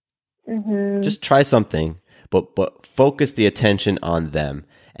 Just try something, but focus the attention on them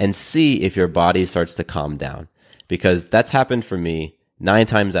and see if your body starts to calm down, because that's happened for me 9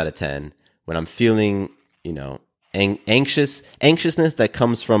 times out of 10 when I'm feeling, anxiousness that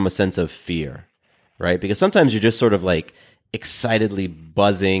comes from a sense of fear, right? Because sometimes you're just sort of like excitedly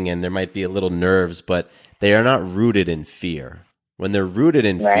buzzing and there might be a little nerves, but they are not rooted in fear. When they're rooted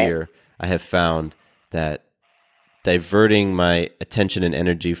in fear, I have found that diverting my attention and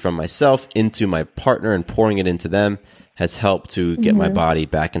energy from myself into my partner and pouring it into them has helped to get my body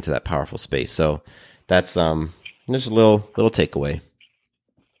back into that powerful space. So that's just a little takeaway.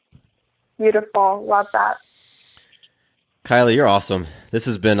 Beautiful. Love that. Kyla, you're awesome. This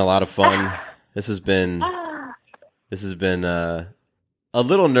has been a lot of fun. This has been a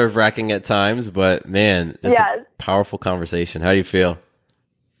little nerve-wracking at times, but man, just a powerful conversation. How do you feel?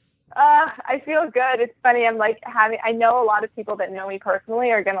 I feel good. It's funny. I'm like I know a lot of people that know me personally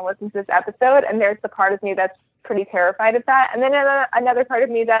are going to listen to this episode, and there's the part of me that's pretty terrified of that. And then another part of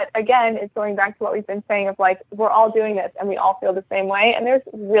me that, again, is going back to what we've been saying of like, we're all doing this and we all feel the same way, and there's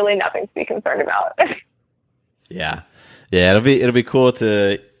really nothing to be concerned about. Yeah, it'll be cool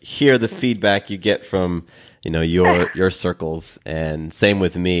to hear the feedback you get from, your circles, and same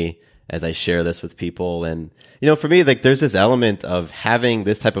with me as I share this with people. And, for me, like, there's this element of having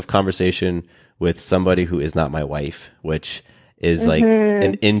this type of conversation with somebody who is not my wife, which is like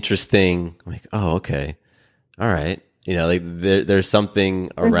an interesting, like, oh, okay. All right. There's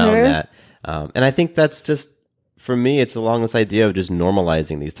something around that. And I think that's just, for me, it's along this idea of just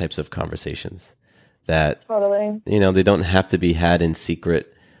normalizing these types of conversations that, they don't have to be had in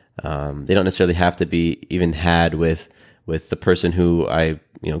secret. They don't necessarily have to be even had with the person who I,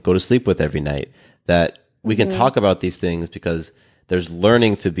 go to sleep with every night, that we can talk about these things because there's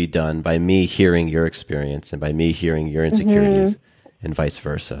learning to be done by me hearing your experience and by me hearing your insecurities and vice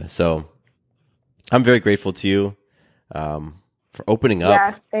versa. So I'm very grateful to you for opening up.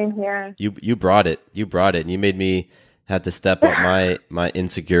 Yeah, same here. You brought it. And you made me have to step up my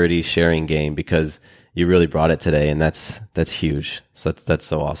insecurity sharing game, because you really brought it today, and that's huge. So that's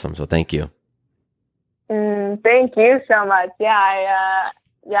so awesome. So thank you. Thank you so much. Yeah,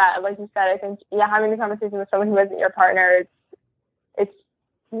 like you said, I think having a conversation with someone who isn't your partner, it's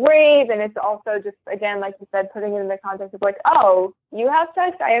brave, and it's also just, again, like you said, putting it in the context of like, oh, you have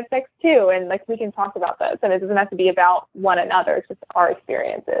sex, I have sex too, and like we can talk about this, and it doesn't have to be about one another. It's just our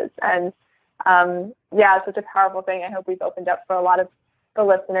experiences, and it's such a powerful thing. I hope we've opened up for a lot of the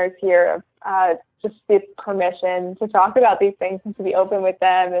listeners here of just the permission to talk about these things and to be open with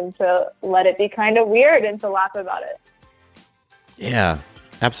them and to let it be kind of weird and to laugh about it. Yeah,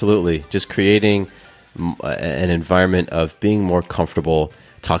 absolutely. Just creating an environment of being more comfortable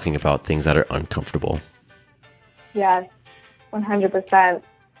talking about things that are uncomfortable. Yes, 100%.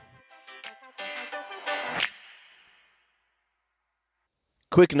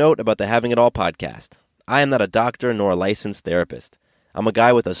 Quick note about the Having It All podcast. I am not a doctor nor a licensed therapist. I'm a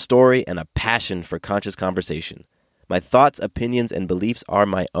guy with a story and a passion for conscious conversation. My thoughts, opinions, and beliefs are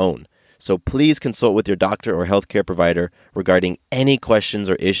my own. So please consult with your doctor or healthcare provider regarding any questions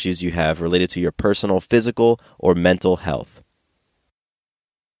or issues you have related to your personal physical or mental health.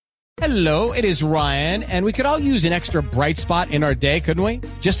 Hello, it is Ryan, and we could all use an extra bright spot in our day, couldn't we?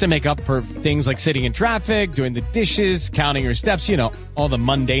 Just to make up for things like sitting in traffic, doing the dishes, counting your steps, all the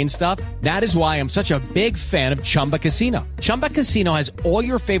mundane stuff. That is why I'm such a big fan of Chumba Casino. Chumba Casino has all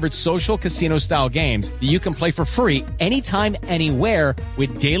your favorite social casino-style games that you can play for free anytime, anywhere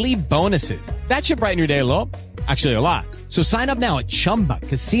with daily bonuses. That should brighten your day a little. Actually, a lot. So sign up now at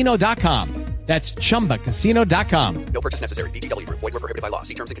ChumbaCasino.com. That's ChumbaCasino.com. No purchase necessary. VGW Group. Void where prohibited by law.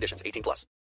 See terms and conditions. 18+.